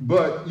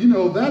 But you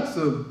know, that's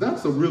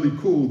a really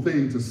cool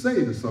thing to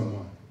say to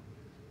someone.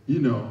 You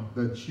know,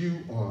 that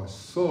you are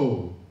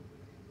soul,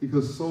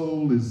 because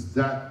soul is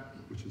that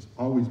which has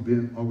always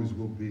been, always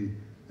will be,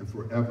 and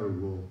forever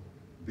will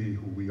be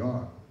who we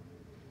are.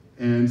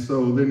 And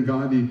so then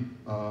Gandhi,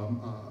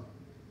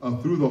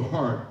 through the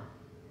heart,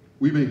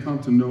 we may come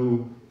to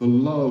know the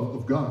love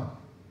of God.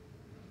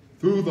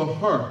 Through the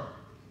heart,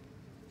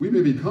 we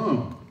may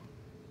become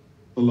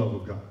the love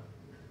of God.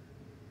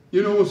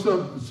 You know what's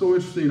so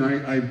interesting?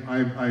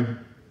 I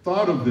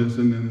thought of this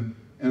and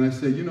I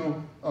said, you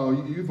know,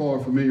 you've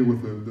all familiar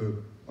with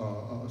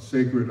the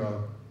sacred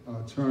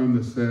term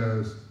that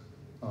says,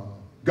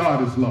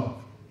 God is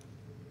love.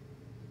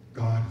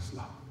 God is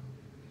love.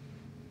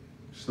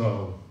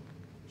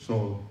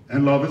 So,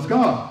 and love is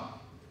God.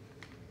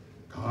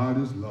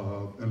 God is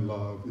love, and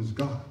love is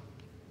God.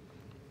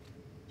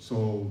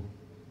 So,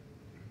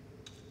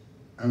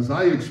 as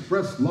I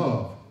express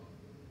love,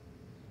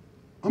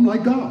 I'm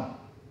like God.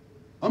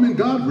 I'm in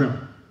God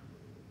realm.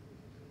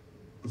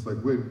 It's like,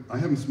 wait, I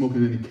haven't smoked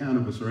any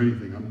cannabis or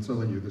anything. I'm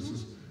telling you, this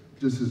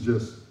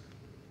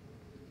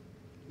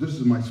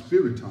is my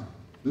spirit time.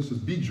 This is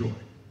Be Joy.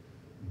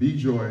 Be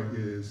Joy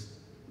is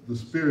the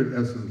spirit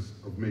essence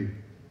of me.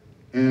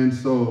 And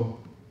so,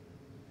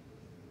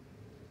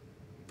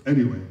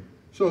 anyway,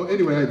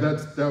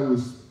 that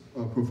was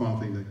a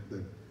profound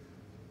thing.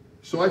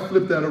 So I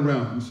flip that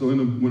around. So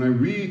when I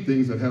read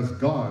things that has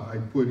God, I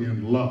put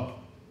in love,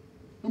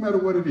 no matter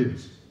what it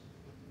is.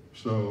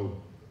 So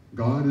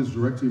God is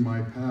directing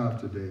my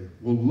path today.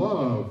 Well,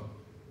 love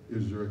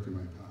is directing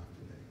my path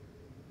today.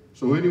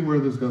 So anywhere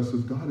this God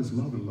says, God is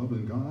love and love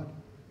and God,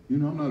 you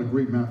know, I'm not a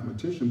great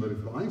mathematician, but if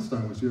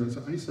Einstein was here, I'd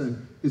say,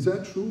 Einstein, is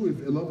that true?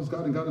 If love is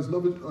God and God is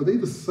love, are they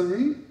the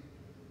same?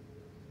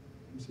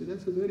 I say,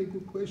 that's a very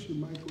good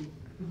question, Michael.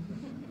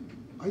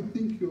 I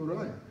think you're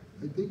right.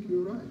 I think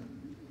you're right.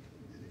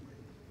 Anyway.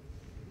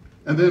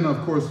 And then,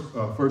 of course,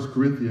 1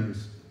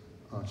 Corinthians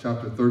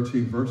chapter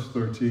 13, verse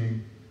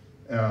 13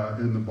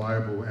 in the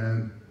Bible.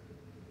 And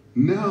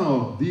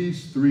now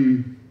these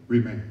three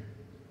remain: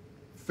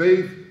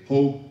 faith,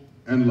 hope,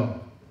 and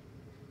love.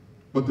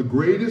 But the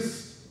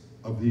greatest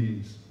of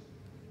these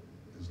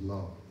is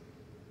love.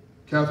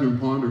 Catherine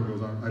Ponder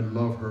goes on, I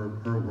love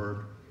her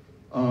work.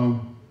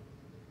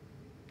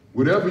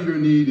 Whatever your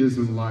need is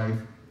in life,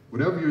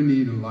 whatever your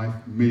need in life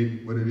may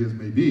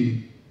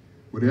be,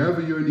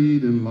 whatever your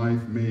need in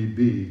life may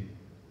be,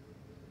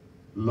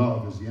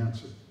 love is the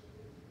answer.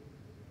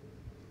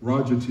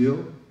 Roger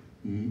Teal,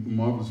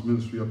 marvelous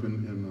ministry up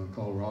in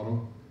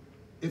Colorado.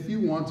 If you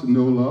want to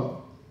know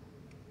love,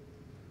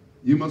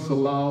 you must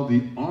allow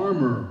the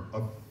armor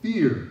of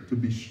fear to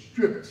be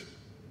stripped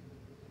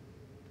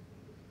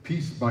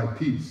piece by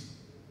piece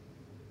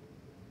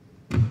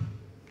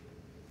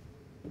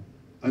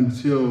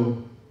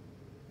until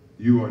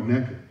you are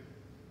naked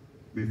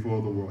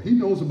before the world. He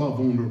knows about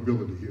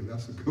vulnerability here.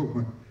 That's a good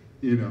one.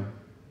 You know,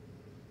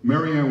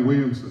 Marianne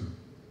Williamson,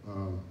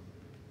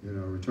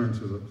 return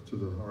to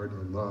the heart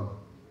of love.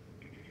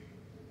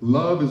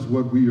 Love is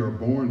what we are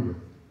born with.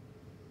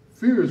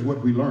 Fear is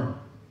what we learn.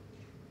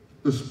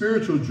 The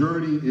spiritual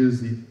journey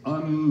is the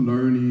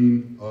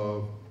unlearning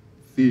of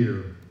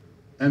fear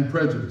and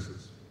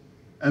prejudices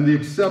and the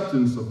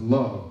acceptance of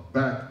love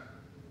back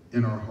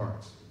in our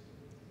hearts.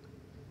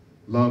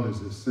 Love is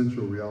the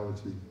essential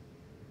reality.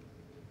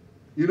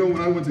 You know,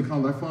 when I went to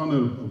college, I found a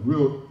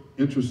real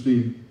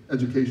interesting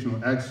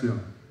educational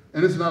axiom.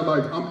 And it's not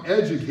like I'm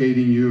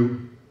educating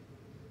you,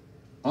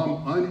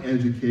 I'm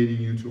uneducating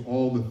you to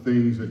all the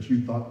things that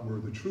you thought were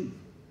the truth.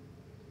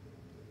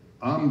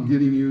 I'm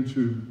getting you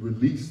to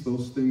release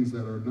those things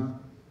that are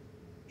not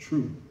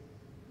true,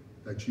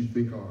 that you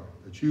think are,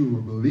 that you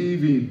are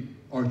believing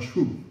are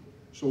true.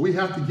 So we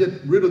have to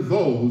get rid of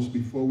those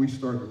before we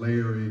start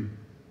layering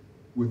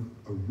with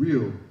a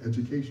real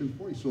education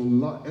for you.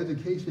 So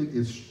education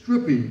is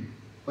stripping,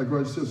 like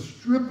Roger says,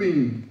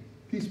 stripping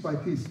piece by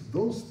piece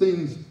those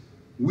things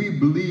we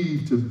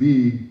believe to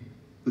be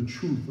the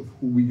truth of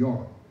who we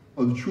are,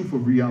 or the truth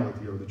of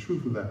reality, or the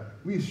truth of that.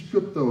 We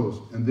strip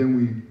those, and then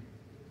we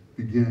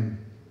begin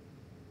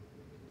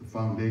the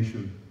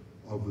foundation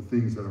of the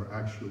things that are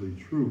actually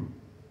true.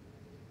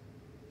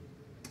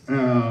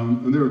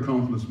 And there are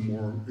countless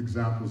more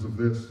examples of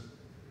this.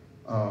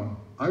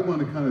 I want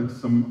to kind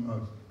of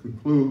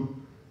conclude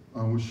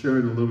with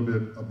sharing a little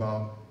bit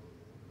about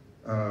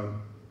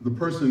the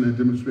person that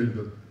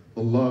demonstrated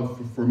the love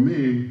for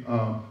me.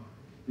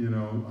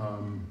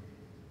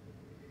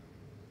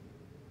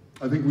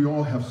 I think we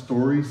all have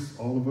stories,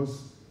 all of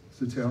us,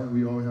 to tell.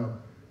 We all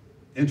have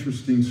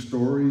interesting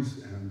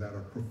stories and that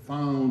are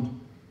profound.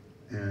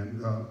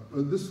 And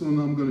this one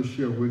I'm going to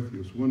share with you.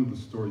 It's one of the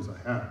stories I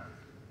have.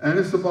 And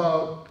it's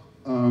about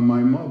my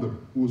mother,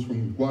 who was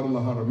from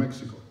Guadalajara,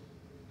 Mexico.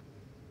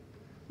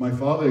 My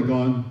father had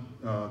gone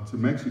to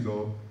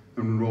Mexico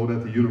and enrolled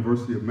at the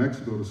University of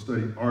Mexico to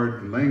study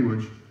art and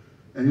language.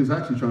 And he was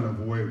actually trying to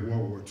avoid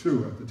World War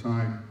II at the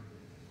time.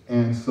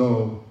 And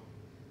so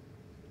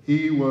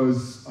he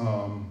was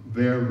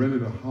there,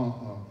 rented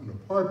an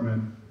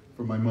apartment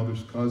for my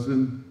mother's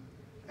cousin.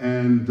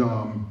 And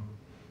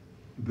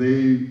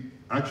they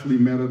actually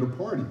met at a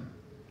party.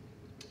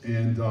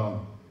 And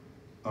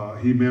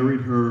he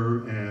married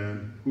her,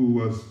 and who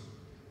was,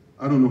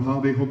 I don't know how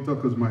they hooked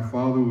up, because my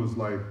father was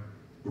like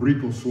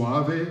Rico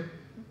Suave.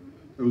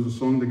 There was a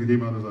song that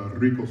came out as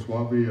Rico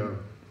Suave,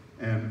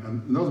 and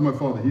that was my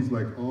father. He's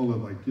like all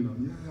of like, yeah,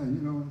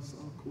 it's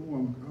all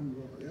cool,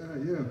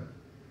 yeah.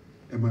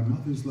 And my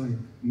mother's like,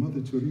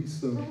 Mother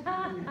Teresa. No,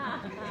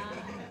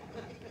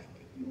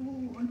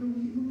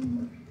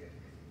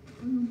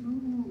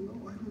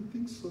 I don't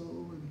think so.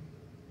 And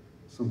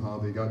somehow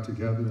they got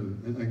together,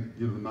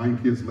 and 9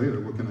 kids later,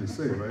 what can I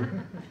say, right?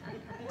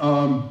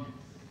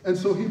 And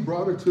so he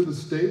brought her to the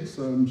States.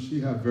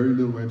 She had very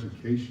little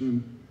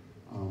education.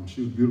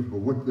 She was beautiful.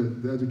 What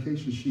the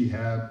education she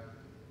had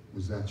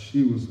was that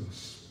she was a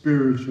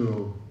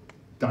spiritual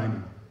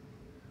dynamo,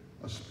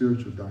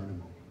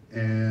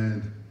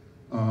 And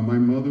my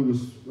mother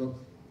was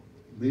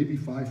maybe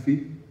 5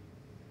 feet.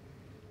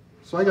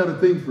 So I got a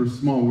thing for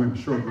small women,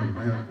 short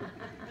women.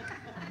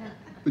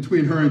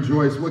 Between her and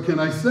Joyce, what can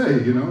I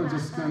say?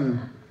 Just kind of.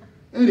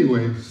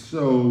 Anyway,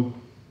 so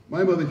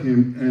my mother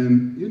came,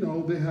 and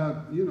they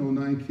had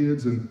 9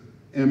 kids, and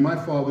my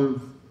father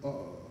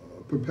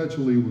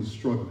perpetually was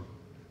struggling.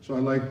 So I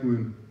like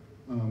when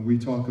we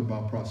talk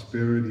about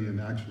prosperity and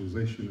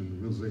actualization and the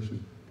realization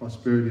of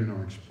prosperity in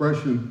our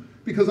expression,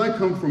 because I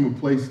come from a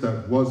place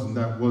that wasn't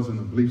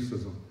a belief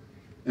system,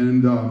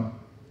 and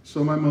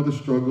so my mother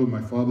struggled,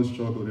 my father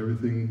struggled,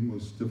 everything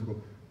was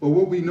difficult. But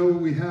what we know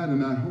we had in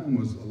that home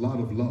was a lot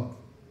of love,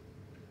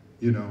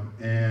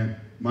 and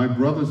my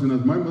brothers and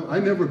us,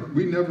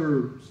 we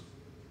never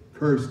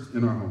cursed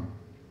in our home.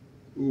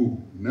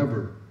 Ooh,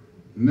 never.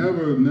 I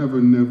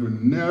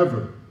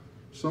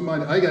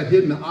got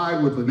hit in the eye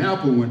with an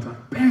apple one time,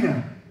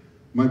 bam!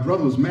 My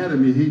brother was mad at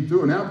me, he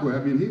threw an apple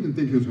at me, and he didn't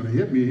think he was gonna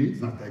hit me,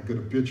 he's not that good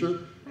a pitcher.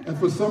 And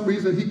for some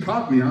reason, he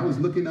caught me, I was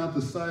looking out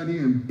the side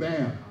here, and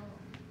bam!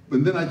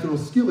 But then I threw a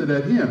skillet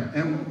at him,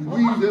 and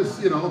we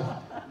just,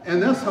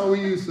 and that's how we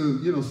used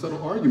to,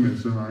 settle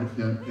arguments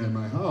in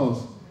my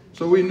house.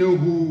 So we knew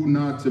who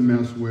not to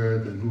mess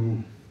with and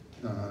who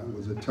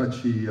was a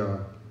touchy,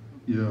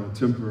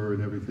 temper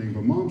and everything.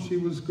 But Mom, she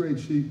was great.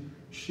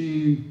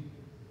 She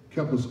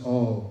kept us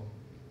all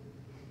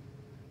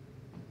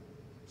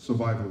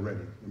survival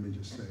ready, let me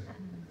just say.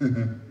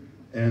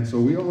 And so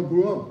we all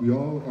grew up. We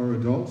all are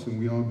adults, and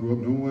we all grew up.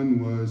 No one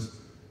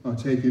was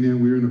taken in.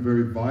 We were in a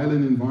very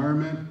violent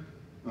environment.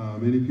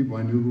 Many people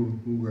I knew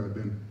who had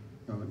been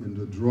in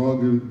the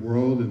drug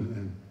world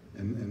and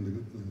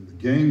the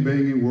gang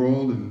banging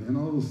world and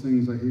all those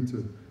things. I hate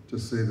to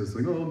say this,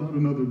 like, oh, not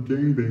another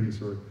gang banging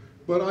story.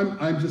 But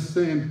I'm just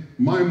saying,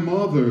 my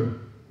mother,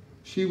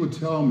 she would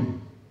tell me,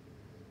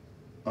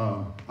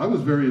 I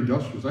was very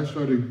industrious. I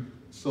started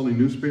selling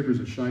newspapers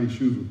and shiny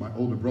shoes with my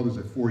older brothers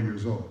at 4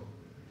 years old.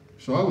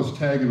 So I was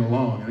tagging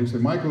along, and he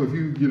said, Michael, if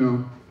you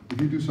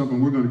do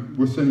something,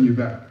 we're sending you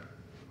back.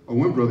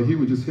 one brother, he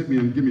would just hit me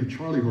and give me a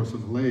Charlie horse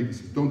on the leg. He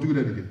said, don't do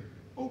that again.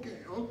 Okay.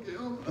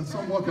 And so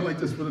I'm walking like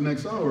this for the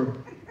next hour.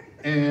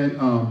 And,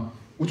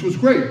 which was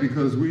great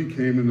because we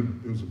came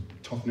in, it was a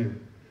tough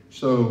neighborhood.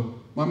 So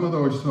my mother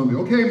always told me,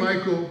 okay,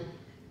 Michael,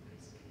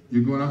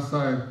 you're going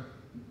outside.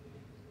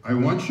 I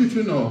want you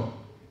to know,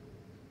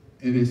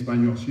 in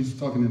Espanol, she's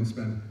talking in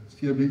Spanish.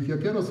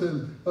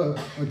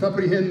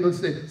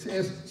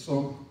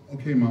 So,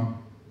 okay, Mom.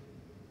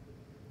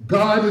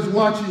 God is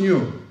watching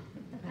you.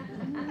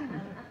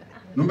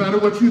 No matter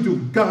what you do,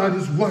 God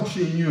is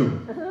watching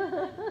you.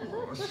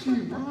 Oh,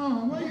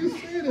 Mom, why you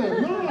say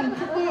that? Mom,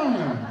 come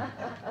on.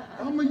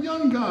 I'm a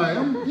young guy.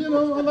 I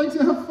like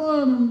to have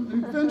fun.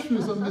 I'm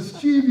adventurous. I'm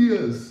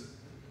mischievous.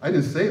 I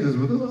didn't say this,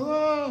 but I was like,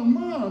 oh,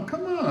 Mom,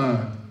 come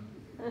on.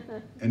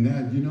 And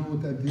that, you know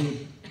what that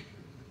did?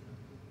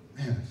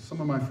 Man, some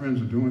of my friends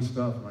were doing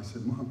stuff, and I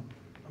said, Mom,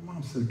 my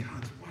mom said,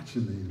 God's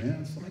watching me,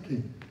 man, so I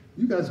can't.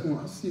 You guys go,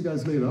 I'll see you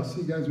guys later. I'll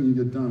see you guys when you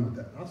get done with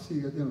that. I'll see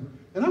you guys,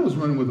 And I was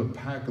running with a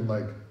pack of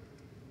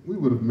we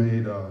would have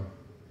made the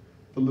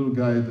little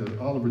guy, the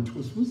Oliver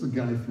Twist, was the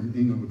guy from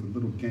England with the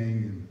little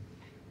gang,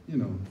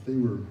 and, they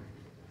were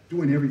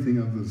doing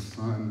everything under the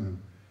sun. And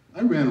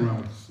I ran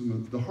around with some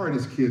of the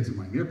hardest kids in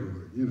my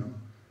neighborhood,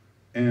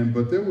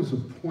 But there was a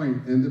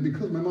point, and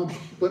because my mom,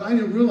 but I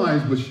didn't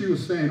realize what she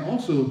was saying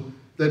also,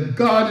 that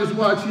God is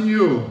watching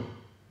you.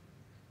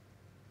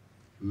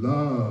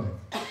 Love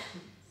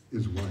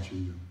is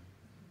watching you.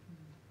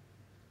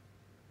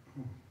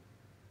 Oh,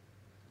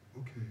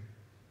 okay.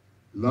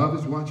 Love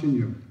is watching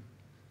you.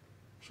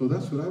 So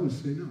that's what I would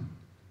say now.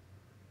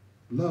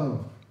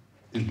 Love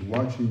is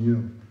watching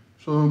you.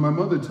 So my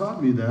mother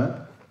taught me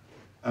that,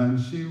 and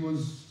she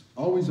was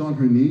always on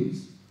her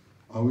knees,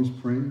 always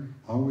praying,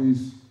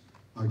 always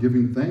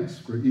giving thanks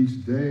for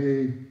each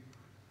day,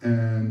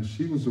 and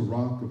she was the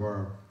rock of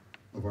our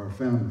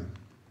family.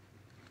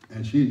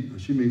 And she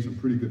made some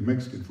pretty good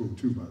Mexican food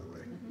too, by the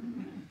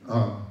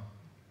way.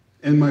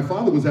 And my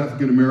father was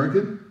African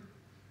American,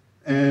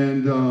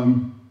 and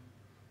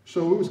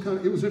so it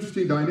was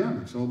interesting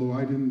dynamics, although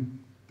I didn't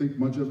think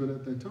much of it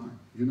at that time,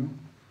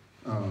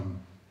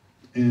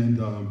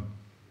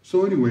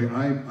 So anyway,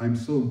 I'm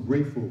so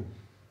grateful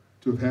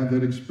to have had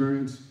that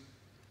experience.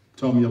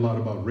 Taught me a lot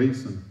about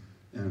race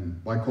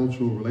and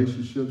bicultural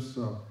relationships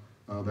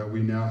that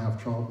we now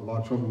have a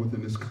lot of trouble with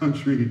in this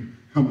country.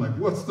 I'm like,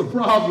 what's the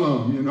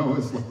problem?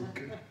 It's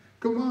like,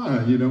 come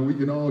on, we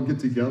can all get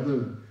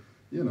together,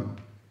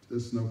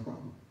 there's no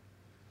problem.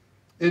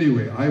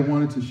 Anyway, I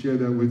wanted to share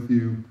that with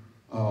you.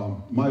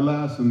 My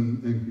last,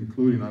 and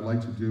concluding, I'd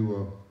like to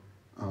do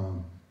a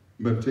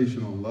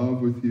meditation on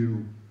love with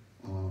you.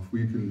 If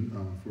we can,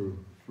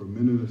 for a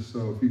minute or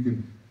so, if you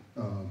can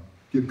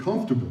get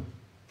comfortable,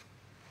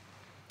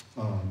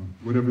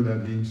 whatever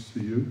that means to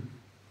you.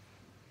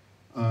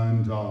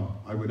 And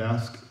I would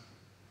ask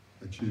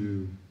that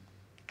you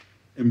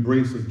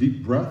embrace a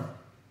deep breath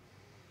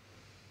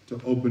to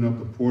open up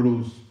the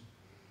portals.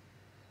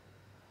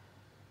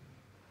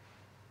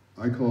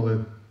 I call it,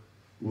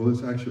 well,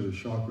 it's actually the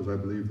chakras. I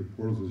believe the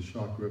portals of the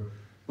chakra,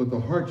 but the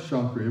heart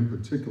chakra in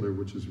particular,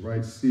 which is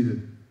right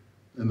seated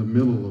in the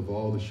middle of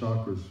all the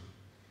chakras,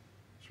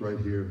 it's right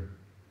here.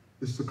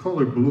 It's the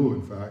color blue,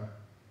 in fact.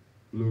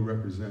 Blue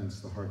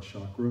represents the heart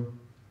chakra,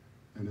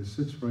 and it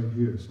sits right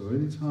here. So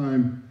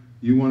anytime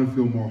you want to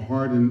feel more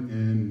heart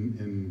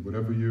in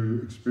whatever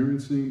you're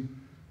experiencing,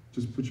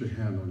 just put your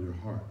hand on your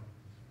heart.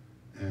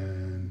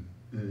 And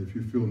if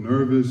you feel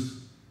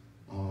nervous,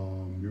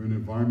 you're in an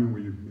environment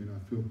where you may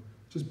not feel,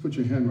 just put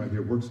your hand right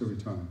here. It works every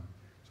time.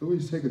 So we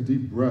just take a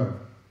deep breath.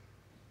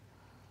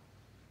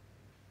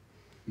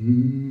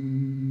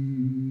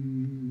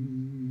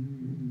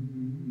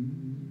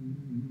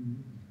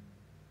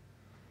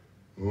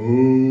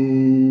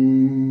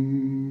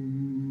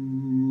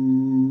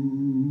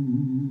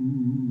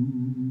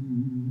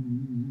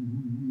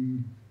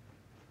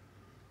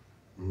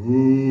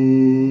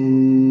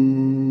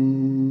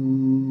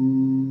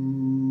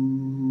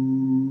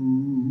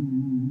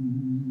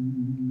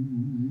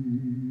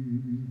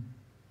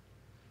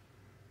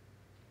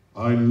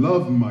 I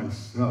love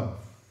myself.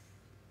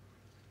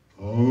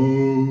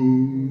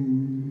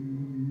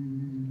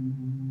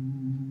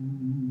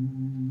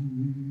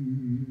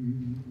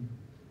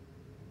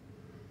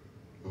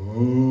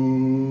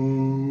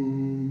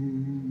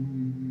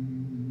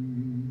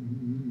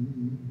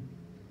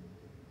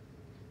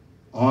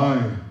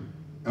 I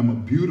am a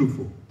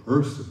beautiful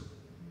person.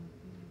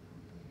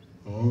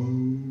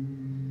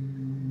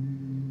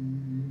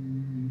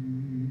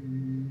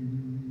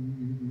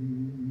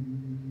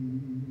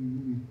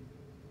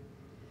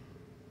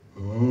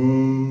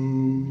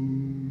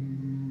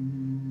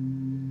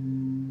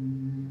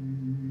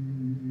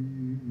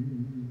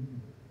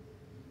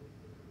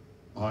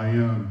 I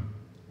am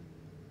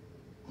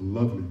a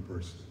lovely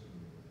person.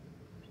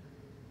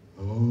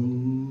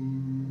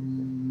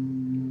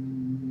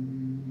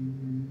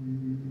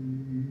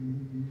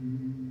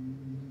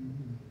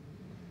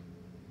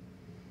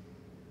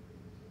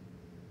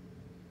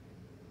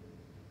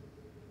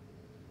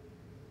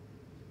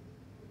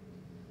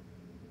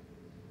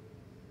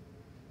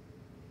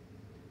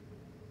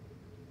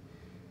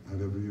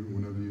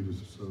 whenever you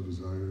just so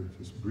desire,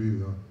 just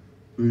breathe out.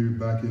 Breathe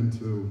back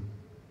into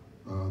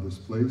this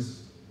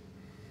place.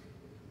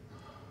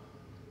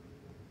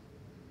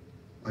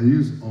 I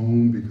use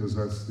Om because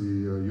that's the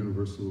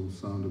universal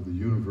sound of the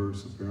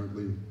universe,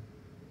 apparently.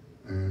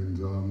 And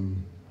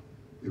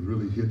it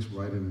really hits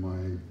right in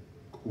my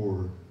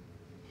core,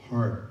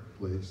 heart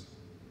place.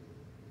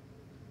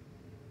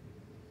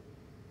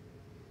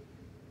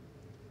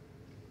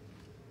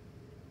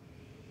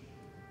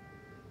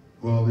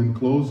 Well, in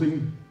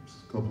closing,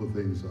 just a couple of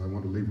things I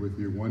want to leave with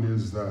you. One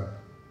is that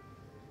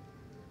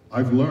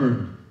I've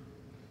learned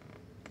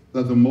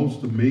that the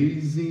most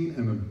amazing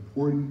and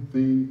important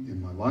thing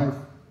in my life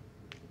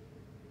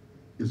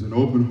is an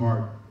open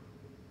heart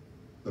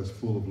that's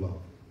full of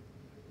love.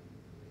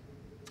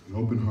 An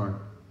open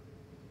heart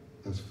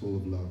that's full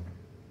of love.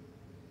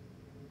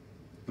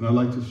 And I'd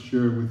like to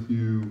share with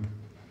you,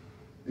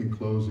 in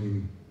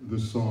closing,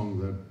 this song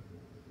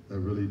that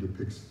really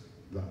depicts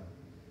that.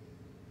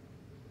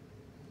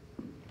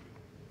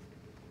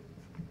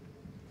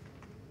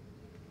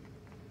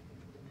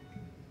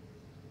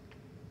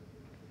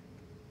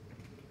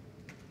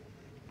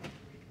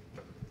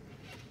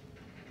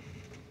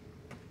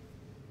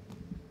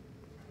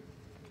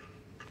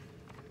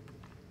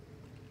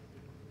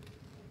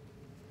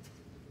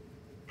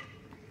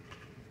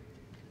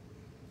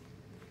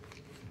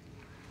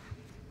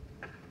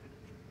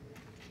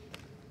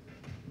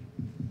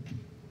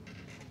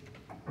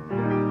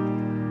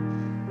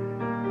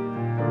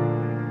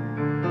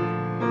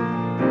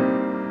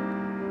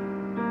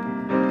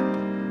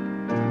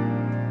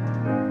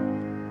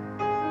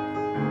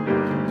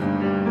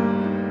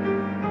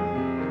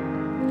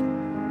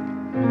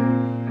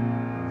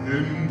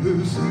 In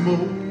this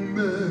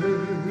moment,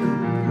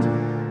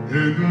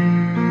 in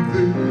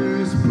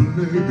this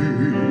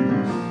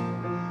place,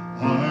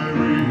 I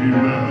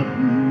remember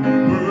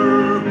who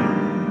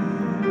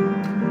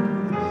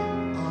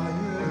I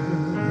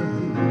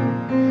am,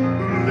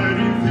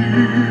 letting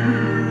fear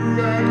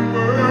and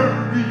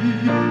worry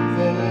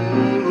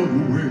fall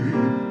away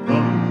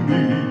from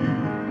me.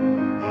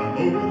 I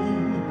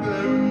open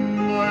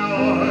my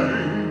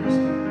eyes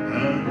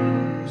and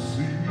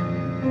see.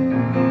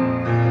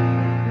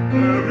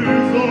 There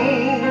is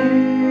only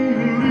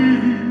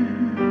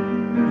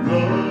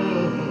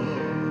love.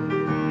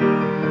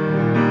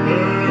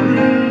 There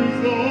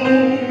is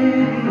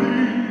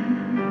only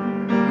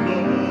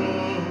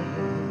love.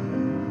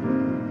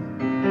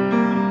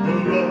 A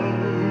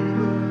love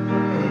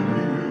that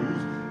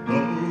heals,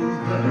 love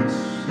that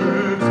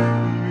sets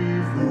me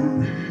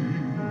free.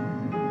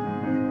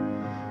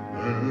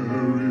 There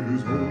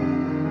is only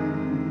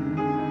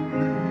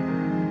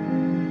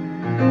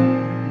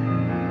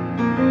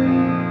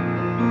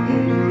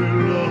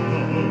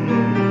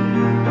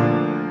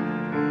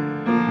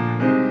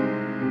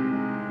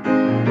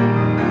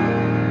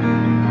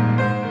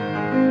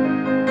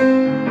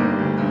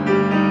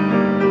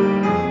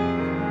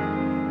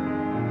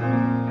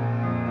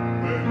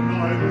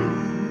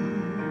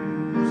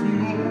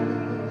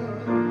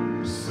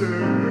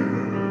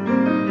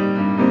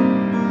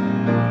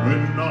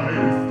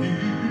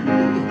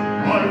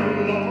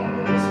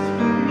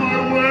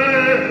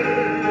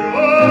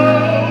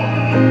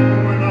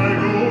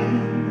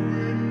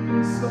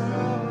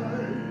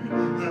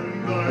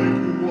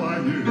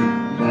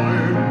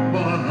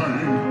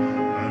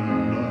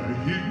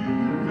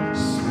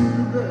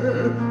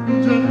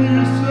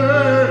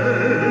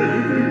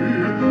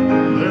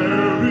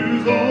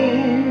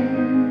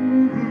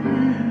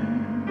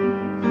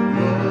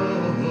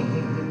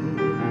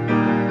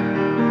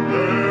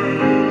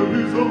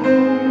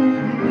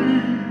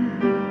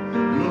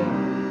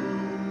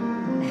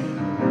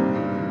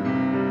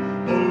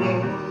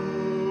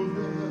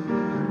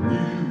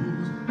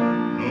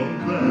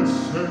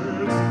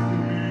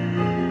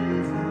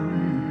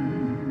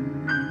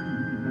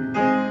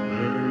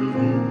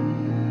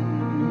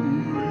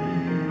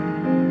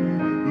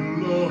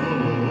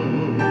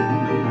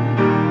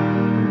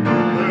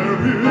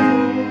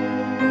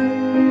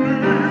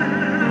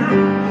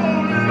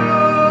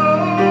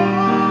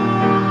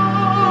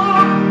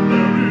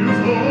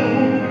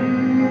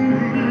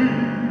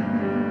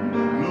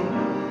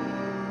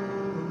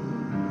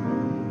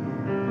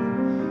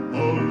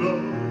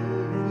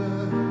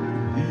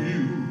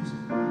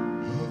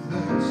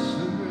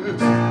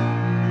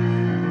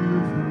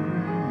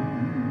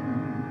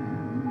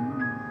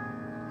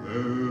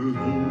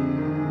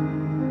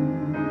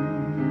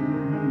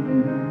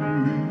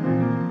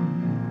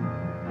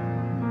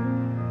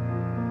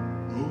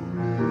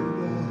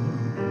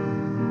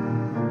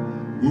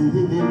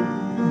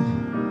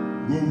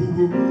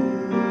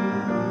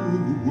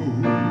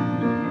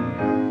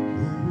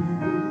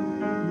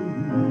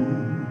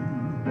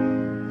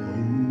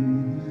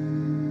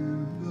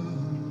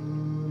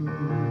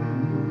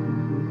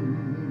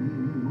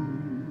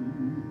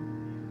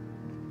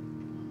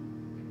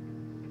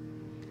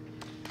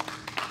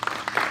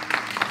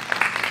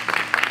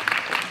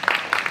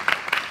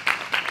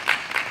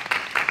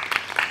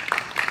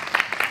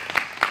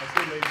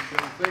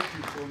Thank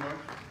you so much.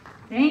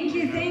 Thank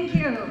you, thank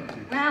you.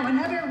 Wow,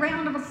 another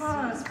round of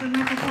applause for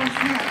Michael Paul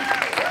Smith.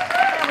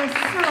 That was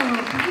so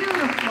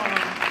beautiful.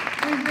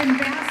 We've been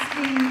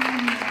basking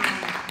in the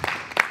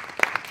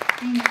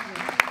Thank you.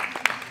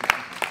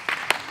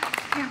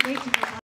 Can't wait to be